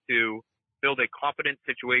ways to build a competent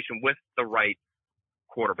situation with the right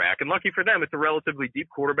quarterback. And lucky for them, it's a relatively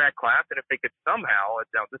deep quarterback class. And if they could somehow,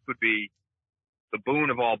 now this would be the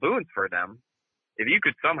boon of all boons for them. If you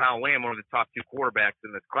could somehow land one of the top two quarterbacks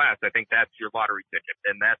in this class, I think that's your lottery ticket.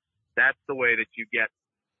 And that's the way that you get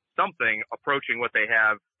something approaching what they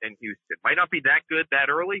have in Houston. Might not be that good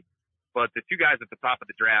that early, but the two guys at the top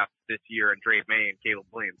of the draft this year, and Drake May and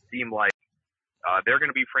Caleb Williams, seem like they're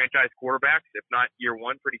going to be franchise quarterbacks, if not year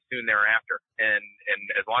one, pretty soon thereafter. And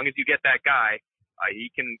as long as you get that guy,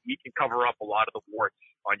 he can cover up a lot of the warts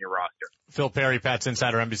on your roster. Phil Perry, Pats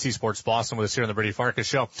Insider, NBC Sports Boston, with us here on the Brady Farkas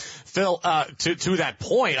Show. Phil, to that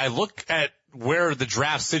point, I look at where the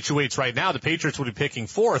draft situates right now. The Patriots would be picking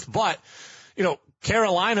fourth, but, you know,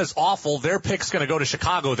 Carolina's awful. Their pick's going to go to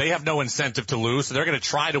Chicago. They have no incentive to lose, so they're going to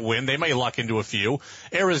try to win. They may luck into a few.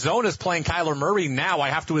 Arizona's playing Kyler Murray now. I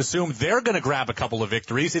have to assume they're going to grab a couple of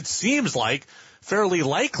victories. It seems like fairly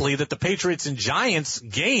likely that the Patriots and Giants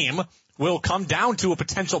game will come down to a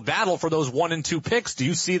potential battle for those 1 and 2 picks. Do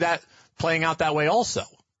you see that playing out that way also?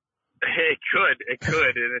 It could.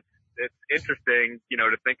 And it's interesting, you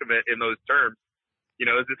know, to think of it in those terms. You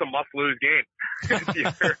know, is this a must-lose game? You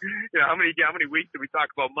know, how many weeks did we talk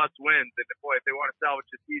about must-wins? And boy, if they want to salvage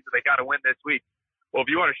the season, they got to win this week. Well, if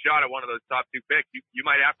you want a shot at one of those top 2 picks, you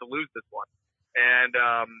might have to lose this one. And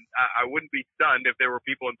I wouldn't be stunned if there were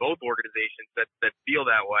people in both organizations that feel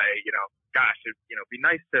that way. You know, gosh, it'd be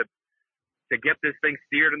nice to get this thing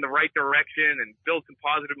steered in the right direction and build some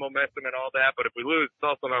positive momentum and all that. But if we lose, it's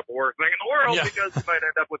also not the worst thing in the world because we might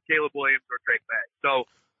end up with Caleb Williams or Drake May. So,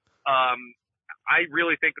 I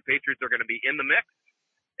really think the Patriots are going to be in the mix.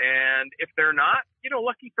 And if they're not, you know,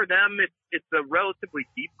 lucky for them, it's a relatively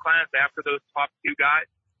deep class after those top 2 guys.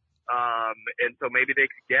 And so maybe they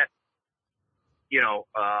could get, you know,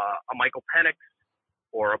 a Michael Penix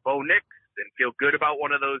or a Bo Nix and feel good about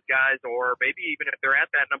one of those guys. Or maybe even if they're at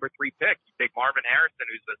that number 3 pick, you take Marvin Harrison,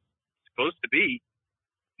 who's supposed to be,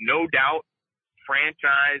 no doubt,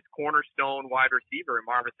 franchise cornerstone wide receiver, and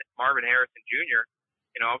Marvin Harrison Jr.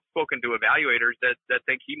 You know, I've spoken to evaluators that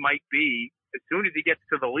think he might be, as soon as he gets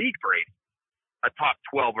to the league, Brady, a top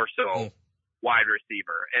 12 or so wide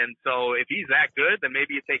receiver. And so if he's that good, then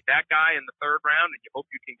maybe you take that guy in the 3rd round and you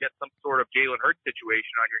hope you can get some sort of Jalen Hurts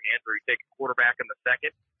situation on your hands where you take a quarterback in the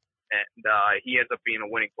 2nd. And he ends up being a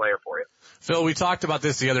winning player for you. Phil, we talked about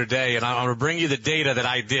this the other day, and I'm going to bring you the data that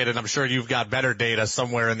I did, and I'm sure you've got better data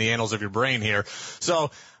somewhere in the annals of your brain here.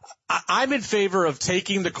 So I'm in favor of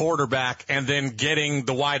taking the quarterback and then getting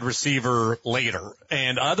the wide receiver later.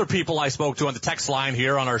 And other people I spoke to on the text line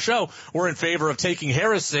here on our show were in favor of taking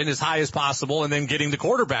Harrison as high as possible and then getting the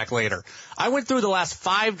quarterback later. I went through the last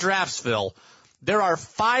 5 drafts, Phil, there are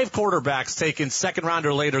 5 quarterbacks taken second round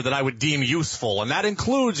or later that I would deem useful, and that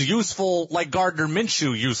includes useful like Gardner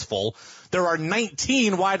Minshew useful. There are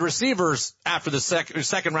 19 wide receivers after the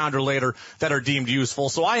second round or later that are deemed useful.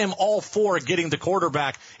 So I am all for getting the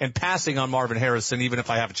quarterback and passing on Marvin Harrison, even if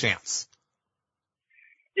I have a chance.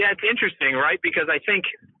 Yeah, it's interesting, right? Because I think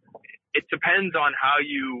it depends on how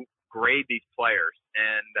you grade these players,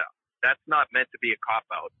 and that's not meant to be a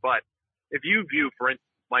cop-out. But if you view, for instance,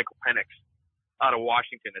 Michael Penix out of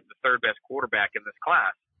Washington as the third best quarterback in this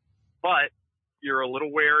class, but you're a little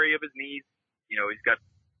wary of his knees. You know, he's got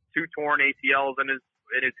 2 torn ACLs in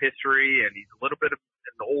his history, and he's a little bit of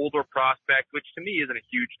an older prospect, which to me isn't a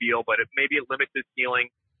huge deal, but maybe it limits his ceiling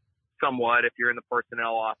somewhat if you're in the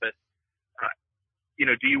personnel office. You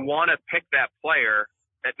know, do you want to pick that player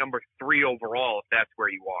at number 3 overall if that's where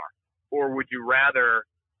you are? Or would you rather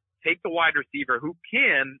take the wide receiver who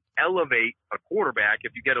can elevate a quarterback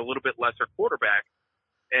if you get a little bit lesser quarterback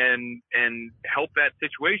and help that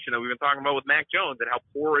situation that we've been talking about with Mac Jones and how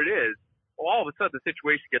poor it is? Well, all of a sudden the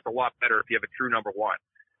situation gets a lot better if you have a true number 1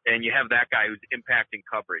 and you have that guy who's impacting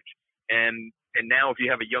coverage. And now if you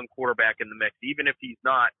have a young quarterback in the mix, even if he's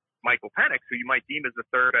not Michael Penix, who you might deem as the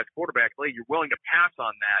third best quarterback, you're willing to pass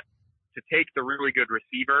on that to take the really good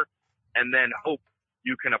receiver and then hope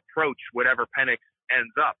you can approach whatever Penix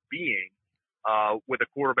ends up being with a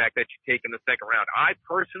quarterback that you take in the second round. I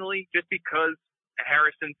personally, just because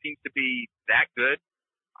Harrison seems to be that good,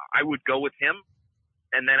 I would go with him,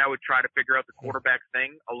 and then I would try to figure out the quarterback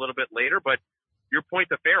thing a little bit later. But your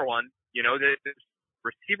point's a fair one. You know, there's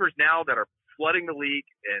receivers now that are flooding the league,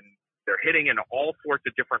 and they're hitting in all sorts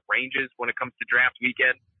of different ranges when it comes to draft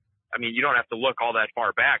weekend. I mean, you don't have to look all that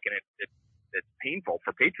far back, and it's painful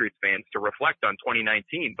for Patriots fans to reflect on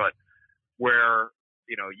 2019. But where,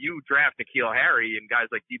 you know, you draft N'Keal Harry and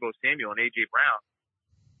guys like Deebo Samuel and A.J. Brown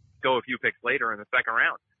go a few picks later in the second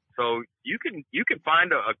round. So you can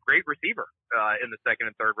find a great receiver in the second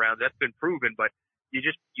and third rounds. That's been proven, but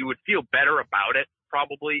you would feel better about it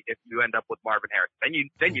probably if you end up with Marvin Harris.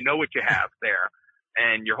 Then you know what you have there,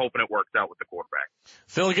 and you're hoping it works out with the quarterback.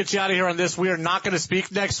 Phil, to get you out of here on this, we are not going to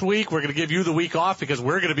speak next week. We're going to give you the week off because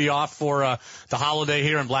we're going to be off for the holiday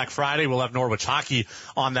here and Black Friday. We'll have Norwich hockey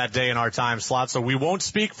on that day in our time slot, so we won't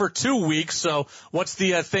speak for 2 weeks. So what's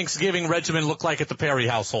the Thanksgiving regimen look like at the Perry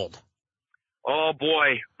household? Oh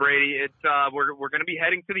boy, Brady, it's we're going to be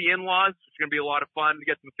heading to the in-laws. It's going to be a lot of fun to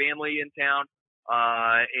get some family in town.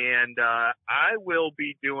 And I will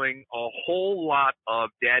be doing a whole lot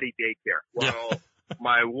of daddy daycare. Well,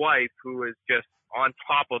 my wife, who is just on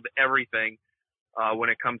top of everything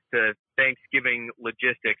when it comes to Thanksgiving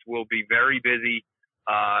logistics, will be very busy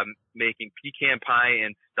making pecan pie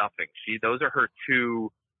and stuffing. Those are her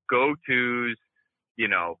 2 go-tos, you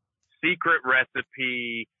know, secret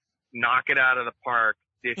recipe, knock it out of the park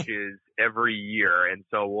dishes every year. And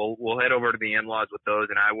so we'll head over to the in-laws with those,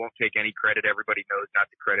 and I won't take any credit. Everybody knows not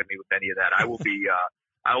to credit me with any of that. I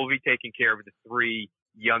will be taking care of the 3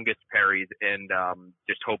 youngest Perrys, and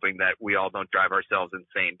just hoping that we all don't drive ourselves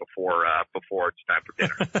insane before it's time for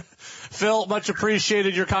dinner. Phil, much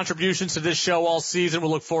appreciated your contributions to this show all season.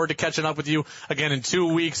 We'll look forward to catching up with you again in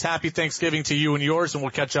 2 weeks. Happy Thanksgiving to you and yours, and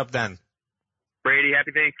we'll catch up then. Brady,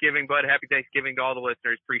 happy Thanksgiving, bud. Happy Thanksgiving to all the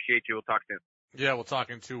listeners. Appreciate you. We'll talk soon. Yeah, we'll talk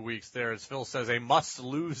in 2 weeks there. As Phil says, a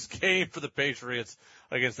must-lose game for the Patriots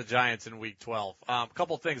against the Giants in Week 12. A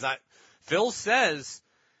couple things. Phil says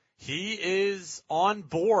he is on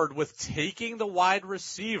board with taking the wide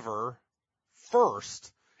receiver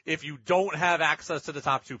first if you don't have access to the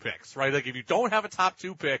top 2 picks, right? Like if you don't have a top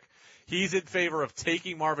 2 pick, he's in favor of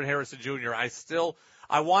taking Marvin Harrison Jr.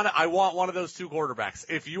 I want one of those 2 quarterbacks.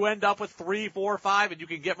 If you end up with 3, 4, 5 and you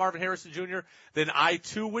can get Marvin Harrison Jr., then I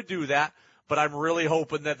too would do that. But I'm really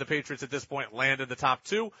hoping that the Patriots at this point land in the top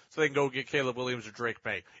 2 so they can go get Caleb Williams or Drake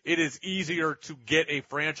May. It is easier to get a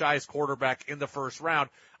franchise quarterback in the first round.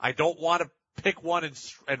 I don't want to pick one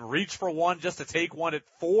and reach for one just to take one at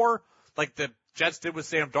 4 like the Jets did with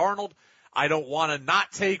Sam Darnold. I don't want to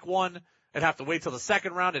not take one and have to wait till the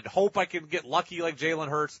second round and hope I can get lucky like Jalen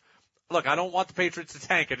Hurts. Look, I don't want the Patriots to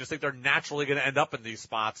tank. I just think they're naturally going to end up in these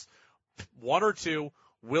spots. 1 or 2.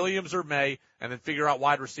 Williams or May, and then figure out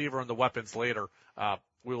wide receiver and the weapons later.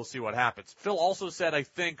 We will see what happens. Phil also said, I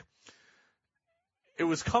think it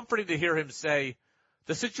was comforting to hear him say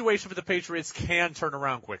the situation for the Patriots can turn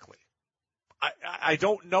around quickly. I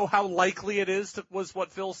don't know how likely it is, was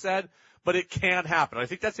what Phil said, but it can happen. I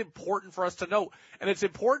think that's important for us to note. And it's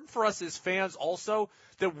important for us as fans also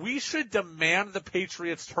that we should demand the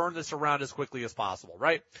Patriots turn this around as quickly as possible,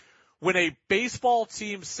 right? When a baseball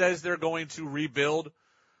team says they're going to rebuild,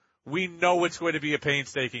 we know it's going to be a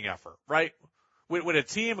painstaking effort, right? When a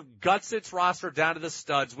team guts its roster down to the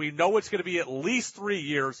studs, we know it's going to be at least 3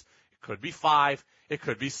 years. It could be 5. It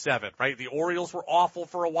could be 7, right? The Orioles were awful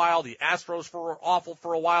for a while. The Astros were awful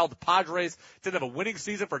for a while. The Padres didn't have a winning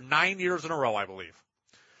season for 9 years in a row, I believe.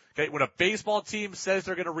 Okay, when a baseball team says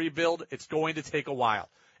they're going to rebuild, it's going to take a while.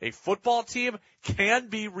 A football team can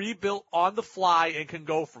be rebuilt on the fly and can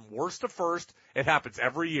go from worst to first. It happens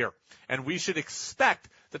every year. And we should expect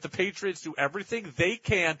that the Patriots do everything they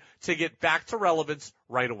can to get back to relevance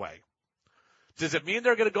right away. Does it mean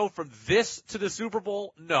they're going to go from this to the Super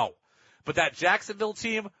Bowl? No. But that Jacksonville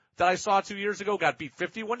team that I saw 2 years ago got beat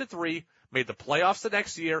 51-3, made the playoffs the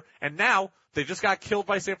next year, and now they just got killed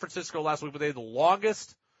by San Francisco last week, but they had the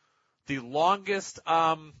longest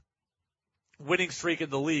winning streak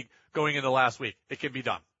in the league going into last week. It can be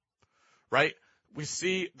done, right? We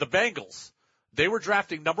see the Bengals. They were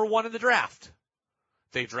drafting number 1 in the draft.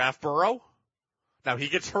 They draft Burrow. Now he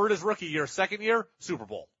gets hurt his rookie year, second year, Super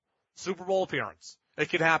Bowl appearance. It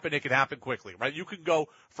can happen. It can happen quickly, right? You can go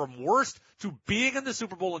from worst to being in the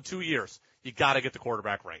Super Bowl in 2 years. You got to get the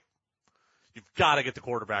quarterback right. You've got to get the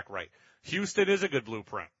quarterback right. Houston is a good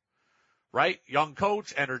blueprint, right? Young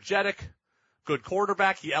coach, energetic, good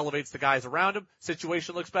quarterback. He elevates the guys around him.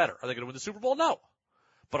 Situation looks better. Are they going to win the Super Bowl? No.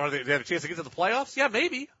 But they have a chance to get to the playoffs? Yeah,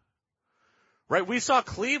 maybe. Right? We saw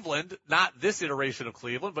Cleveland, not this iteration of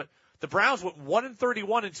Cleveland, but the Browns went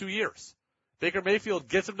 1-31 in 2 years. Baker Mayfield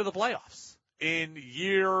gets them to the playoffs in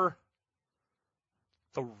year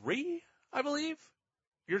 3, I believe.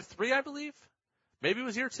 Year 3, I believe. Maybe it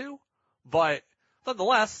was year 2. But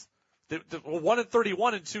nonetheless, they were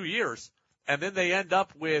 1-31 in 2 years, and then they end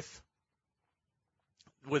up with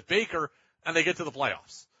Baker, and they get to the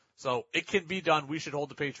playoffs. So it can be done. We should hold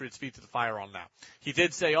the Patriots' feet to the fire on that. He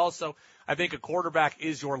did say also, I think a quarterback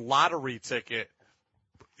is your lottery ticket.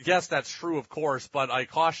 Yes, that's true, of course, but I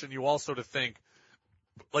caution you also to think,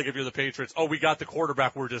 like if you're the Patriots, we got the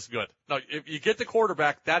quarterback, we're just good. No, if you get the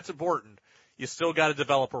quarterback, that's important. You still got to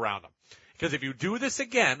develop around him. Because if you do this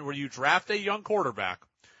again, where you draft a young quarterback,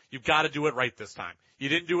 you've got to do it right this time. You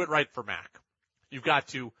didn't do it right for Mac. You've got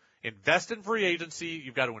to invest in free agency.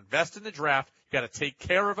 You've got to invest in the draft. You've got to take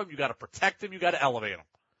care of him. You've got to protect him. You've got to elevate him.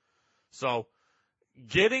 So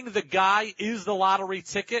getting the guy is the lottery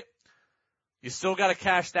ticket. You still got to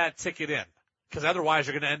cash that ticket in, because otherwise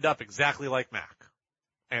you're going to end up exactly like Mac,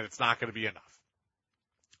 and it's not going to be enough.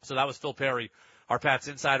 So that was Phil Perry, our Pats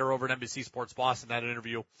insider over at NBC Sports Boston. That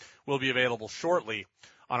interview will be available shortly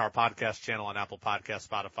on our podcast channel on Apple Podcasts,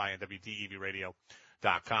 Spotify, and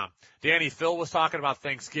WDEVradio.com. Danny, Phil was talking about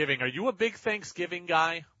Thanksgiving. Are you a big Thanksgiving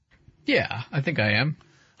guy? Yeah, I think I am.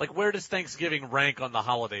 Like, where does Thanksgiving rank on the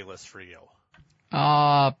holiday list for you?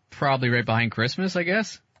 Probably right behind Christmas, I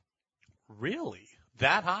guess. Really?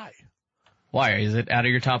 That high? Why? Is it out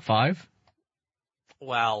of your top 5?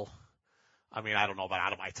 Well, I mean, I don't know about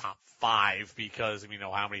out of my top 5 because we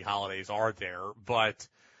know how many holidays are there, but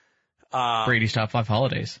Brady's top 5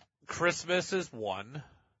 holidays. Christmas is 1.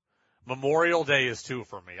 Memorial Day is 2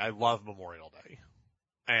 for me. I love Memorial Day.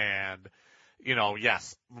 And,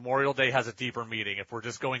 yes, Memorial Day has a deeper meaning. If we're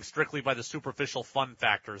just going strictly by the superficial fun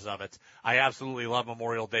factors of it, I absolutely love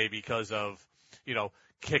Memorial Day because of,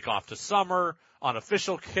 kickoff to summer,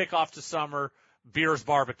 unofficial kickoff to summer, beers,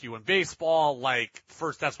 barbecue, and baseball.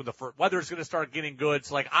 That's when the weather's going to start getting good.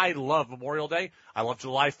 So, I love Memorial Day. I love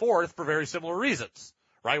July 4th for very similar reasons,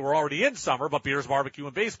 right? We're already in summer, but beers, barbecue,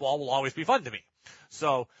 and baseball will always be fun to me.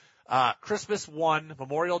 So, Christmas 1,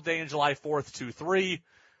 Memorial Day and July 4th 2, 3.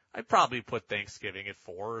 I'd probably put Thanksgiving at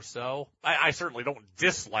 4 or so. I certainly don't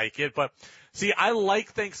dislike it, but see, I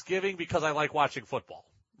like Thanksgiving because I like watching football,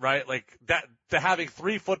 right? To having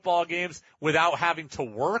 3 football games without having to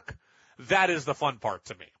work, that is the fun part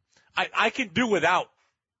to me. I can do without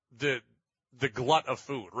the glut of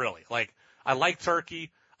food, really. I like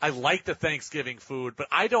turkey. I like the Thanksgiving food, but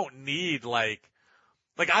I don't need I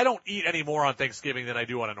don't eat any more on Thanksgiving than I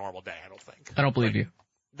do on a normal day, I don't think. I don't believe you.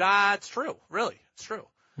 That's true. Really. It's true.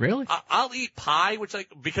 Really? I'll eat pie,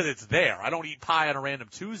 because it's there. I don't eat pie on a random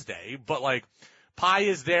Tuesday, but pie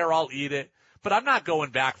is there, I'll eat it. But I'm not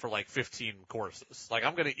going back for 15 courses.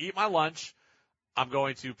 I'm going to eat my lunch. I'm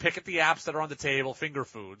going to pick at the apps that are on the table, finger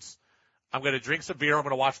foods. I'm going to drink some beer. I'm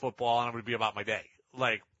going to watch football, and I'm going to be about my day.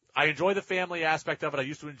 I enjoy the family aspect of it. I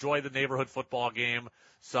used to enjoy the neighborhood football game.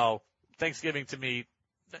 So Thanksgiving to me,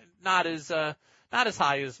 not as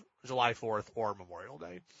high as July 4th or Memorial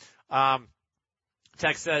Day.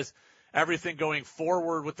 Text says, everything going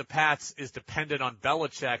forward with the Pats is dependent on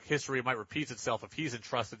Belichick. History might repeat itself if he's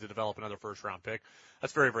entrusted to develop another first-round pick.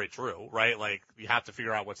 That's very, very true, right? You have to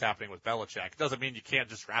figure out what's happening with Belichick. It doesn't mean you can't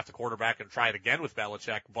just draft a quarterback and try it again with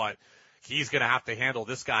Belichick, but he's going to have to handle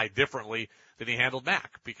this guy differently than he handled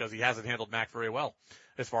Mac, because he hasn't handled Mac very well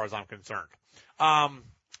as far as I'm concerned.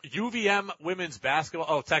 UVM women's basketball.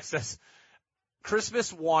 Oh, text says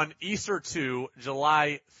Christmas 1, Easter 2,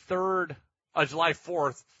 July 4th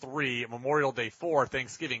 3, Memorial Day 4,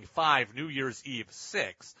 Thanksgiving 5, New Year's Eve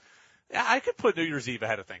 6. Yeah, I could put New Year's Eve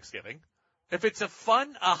ahead of Thanksgiving. If it's a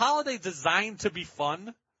holiday designed to be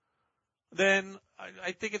fun, then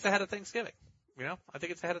I think it's ahead of Thanksgiving. I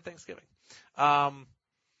think it's ahead of Thanksgiving. All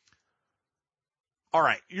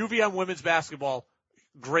right, UVM women's basketball,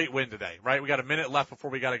 great win today, right? We got a minute left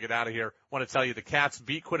before we got to get out of here. Want to tell you the Cats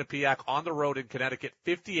beat Quinnipiac on the road in Connecticut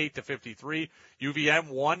 58-53. UVM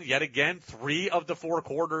won yet again 3 of the 4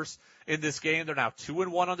 quarters in this game. They're now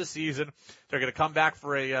 2-1 on the season. They're going to come back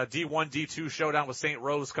for a D1, D2 showdown with St.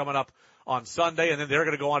 Rose coming up on Sunday, and then they're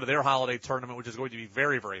going to go on to their holiday tournament, which is going to be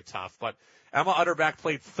very, very tough. But Emma Utterback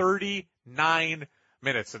played 39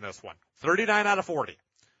 minutes in this one, 39 out of 40.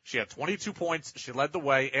 She had 22 points. She led the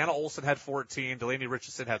way. Anna Olsen had 14. Delaney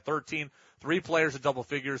Richardson had 13. 3 players in double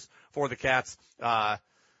figures for the Cats.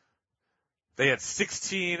 They had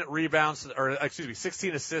 16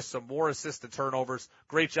 assists, so more assists than turnovers.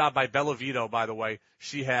 Great job by Bella Vito, by the way.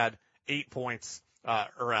 She had 2 points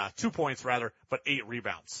rather, but 8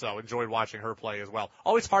 rebounds. So enjoyed watching her play as well.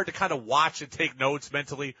 Always hard to kind of watch and take notes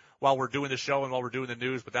mentally while we're doing the show and while we're doing the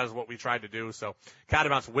news, but that is what we tried to do. So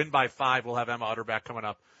Catamounts win by 5. We'll have Emma Utterback coming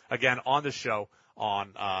up again on the show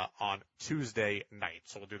on Tuesday night.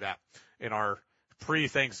 So we'll do that in our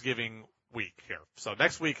pre-Thanksgiving week here. So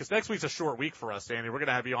next week's a short week for us, Danny. We're going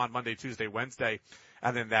to have you on Monday, Tuesday, Wednesday,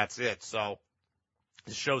 and then that's it. So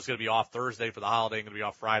the show's going to be off Thursday for the holiday and going to be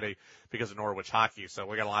off Friday because of Norwich hockey. So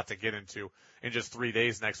we got a lot to get into in just 3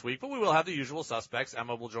 days next week. But we will have the usual suspects.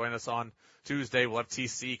 Emma will join us on Tuesday. We'll have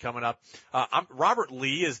TC coming up. Robert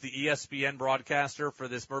Lee is the ESPN broadcaster for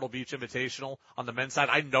this Myrtle Beach Invitational on the men's side.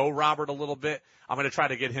 I know Robert a little bit. I'm going to try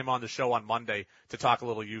to get him on the show on Monday to talk a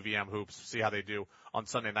little UVM hoops, see how they do on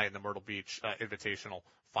Sunday night in the Myrtle Beach Invitational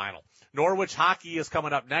final. Norwich hockey is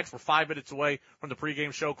coming up next. We're 5 minutes away from the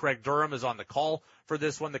pregame show. Craig Durham is on the call for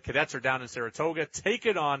this one. The Cadets are down in Saratoga,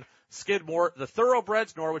 taking on Skidmore. The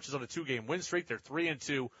Thoroughbreds, Norwich is on a 2-game win streak. They're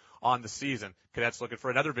 3-2 on the season. Cadets looking for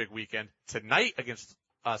another big weekend tonight against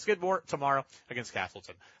Skidmore, tomorrow against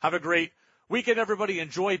Castleton. Have a great weekend, everybody.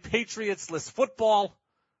 Enjoy Patriots-less football.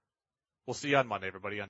 We'll see you on Monday, everybody.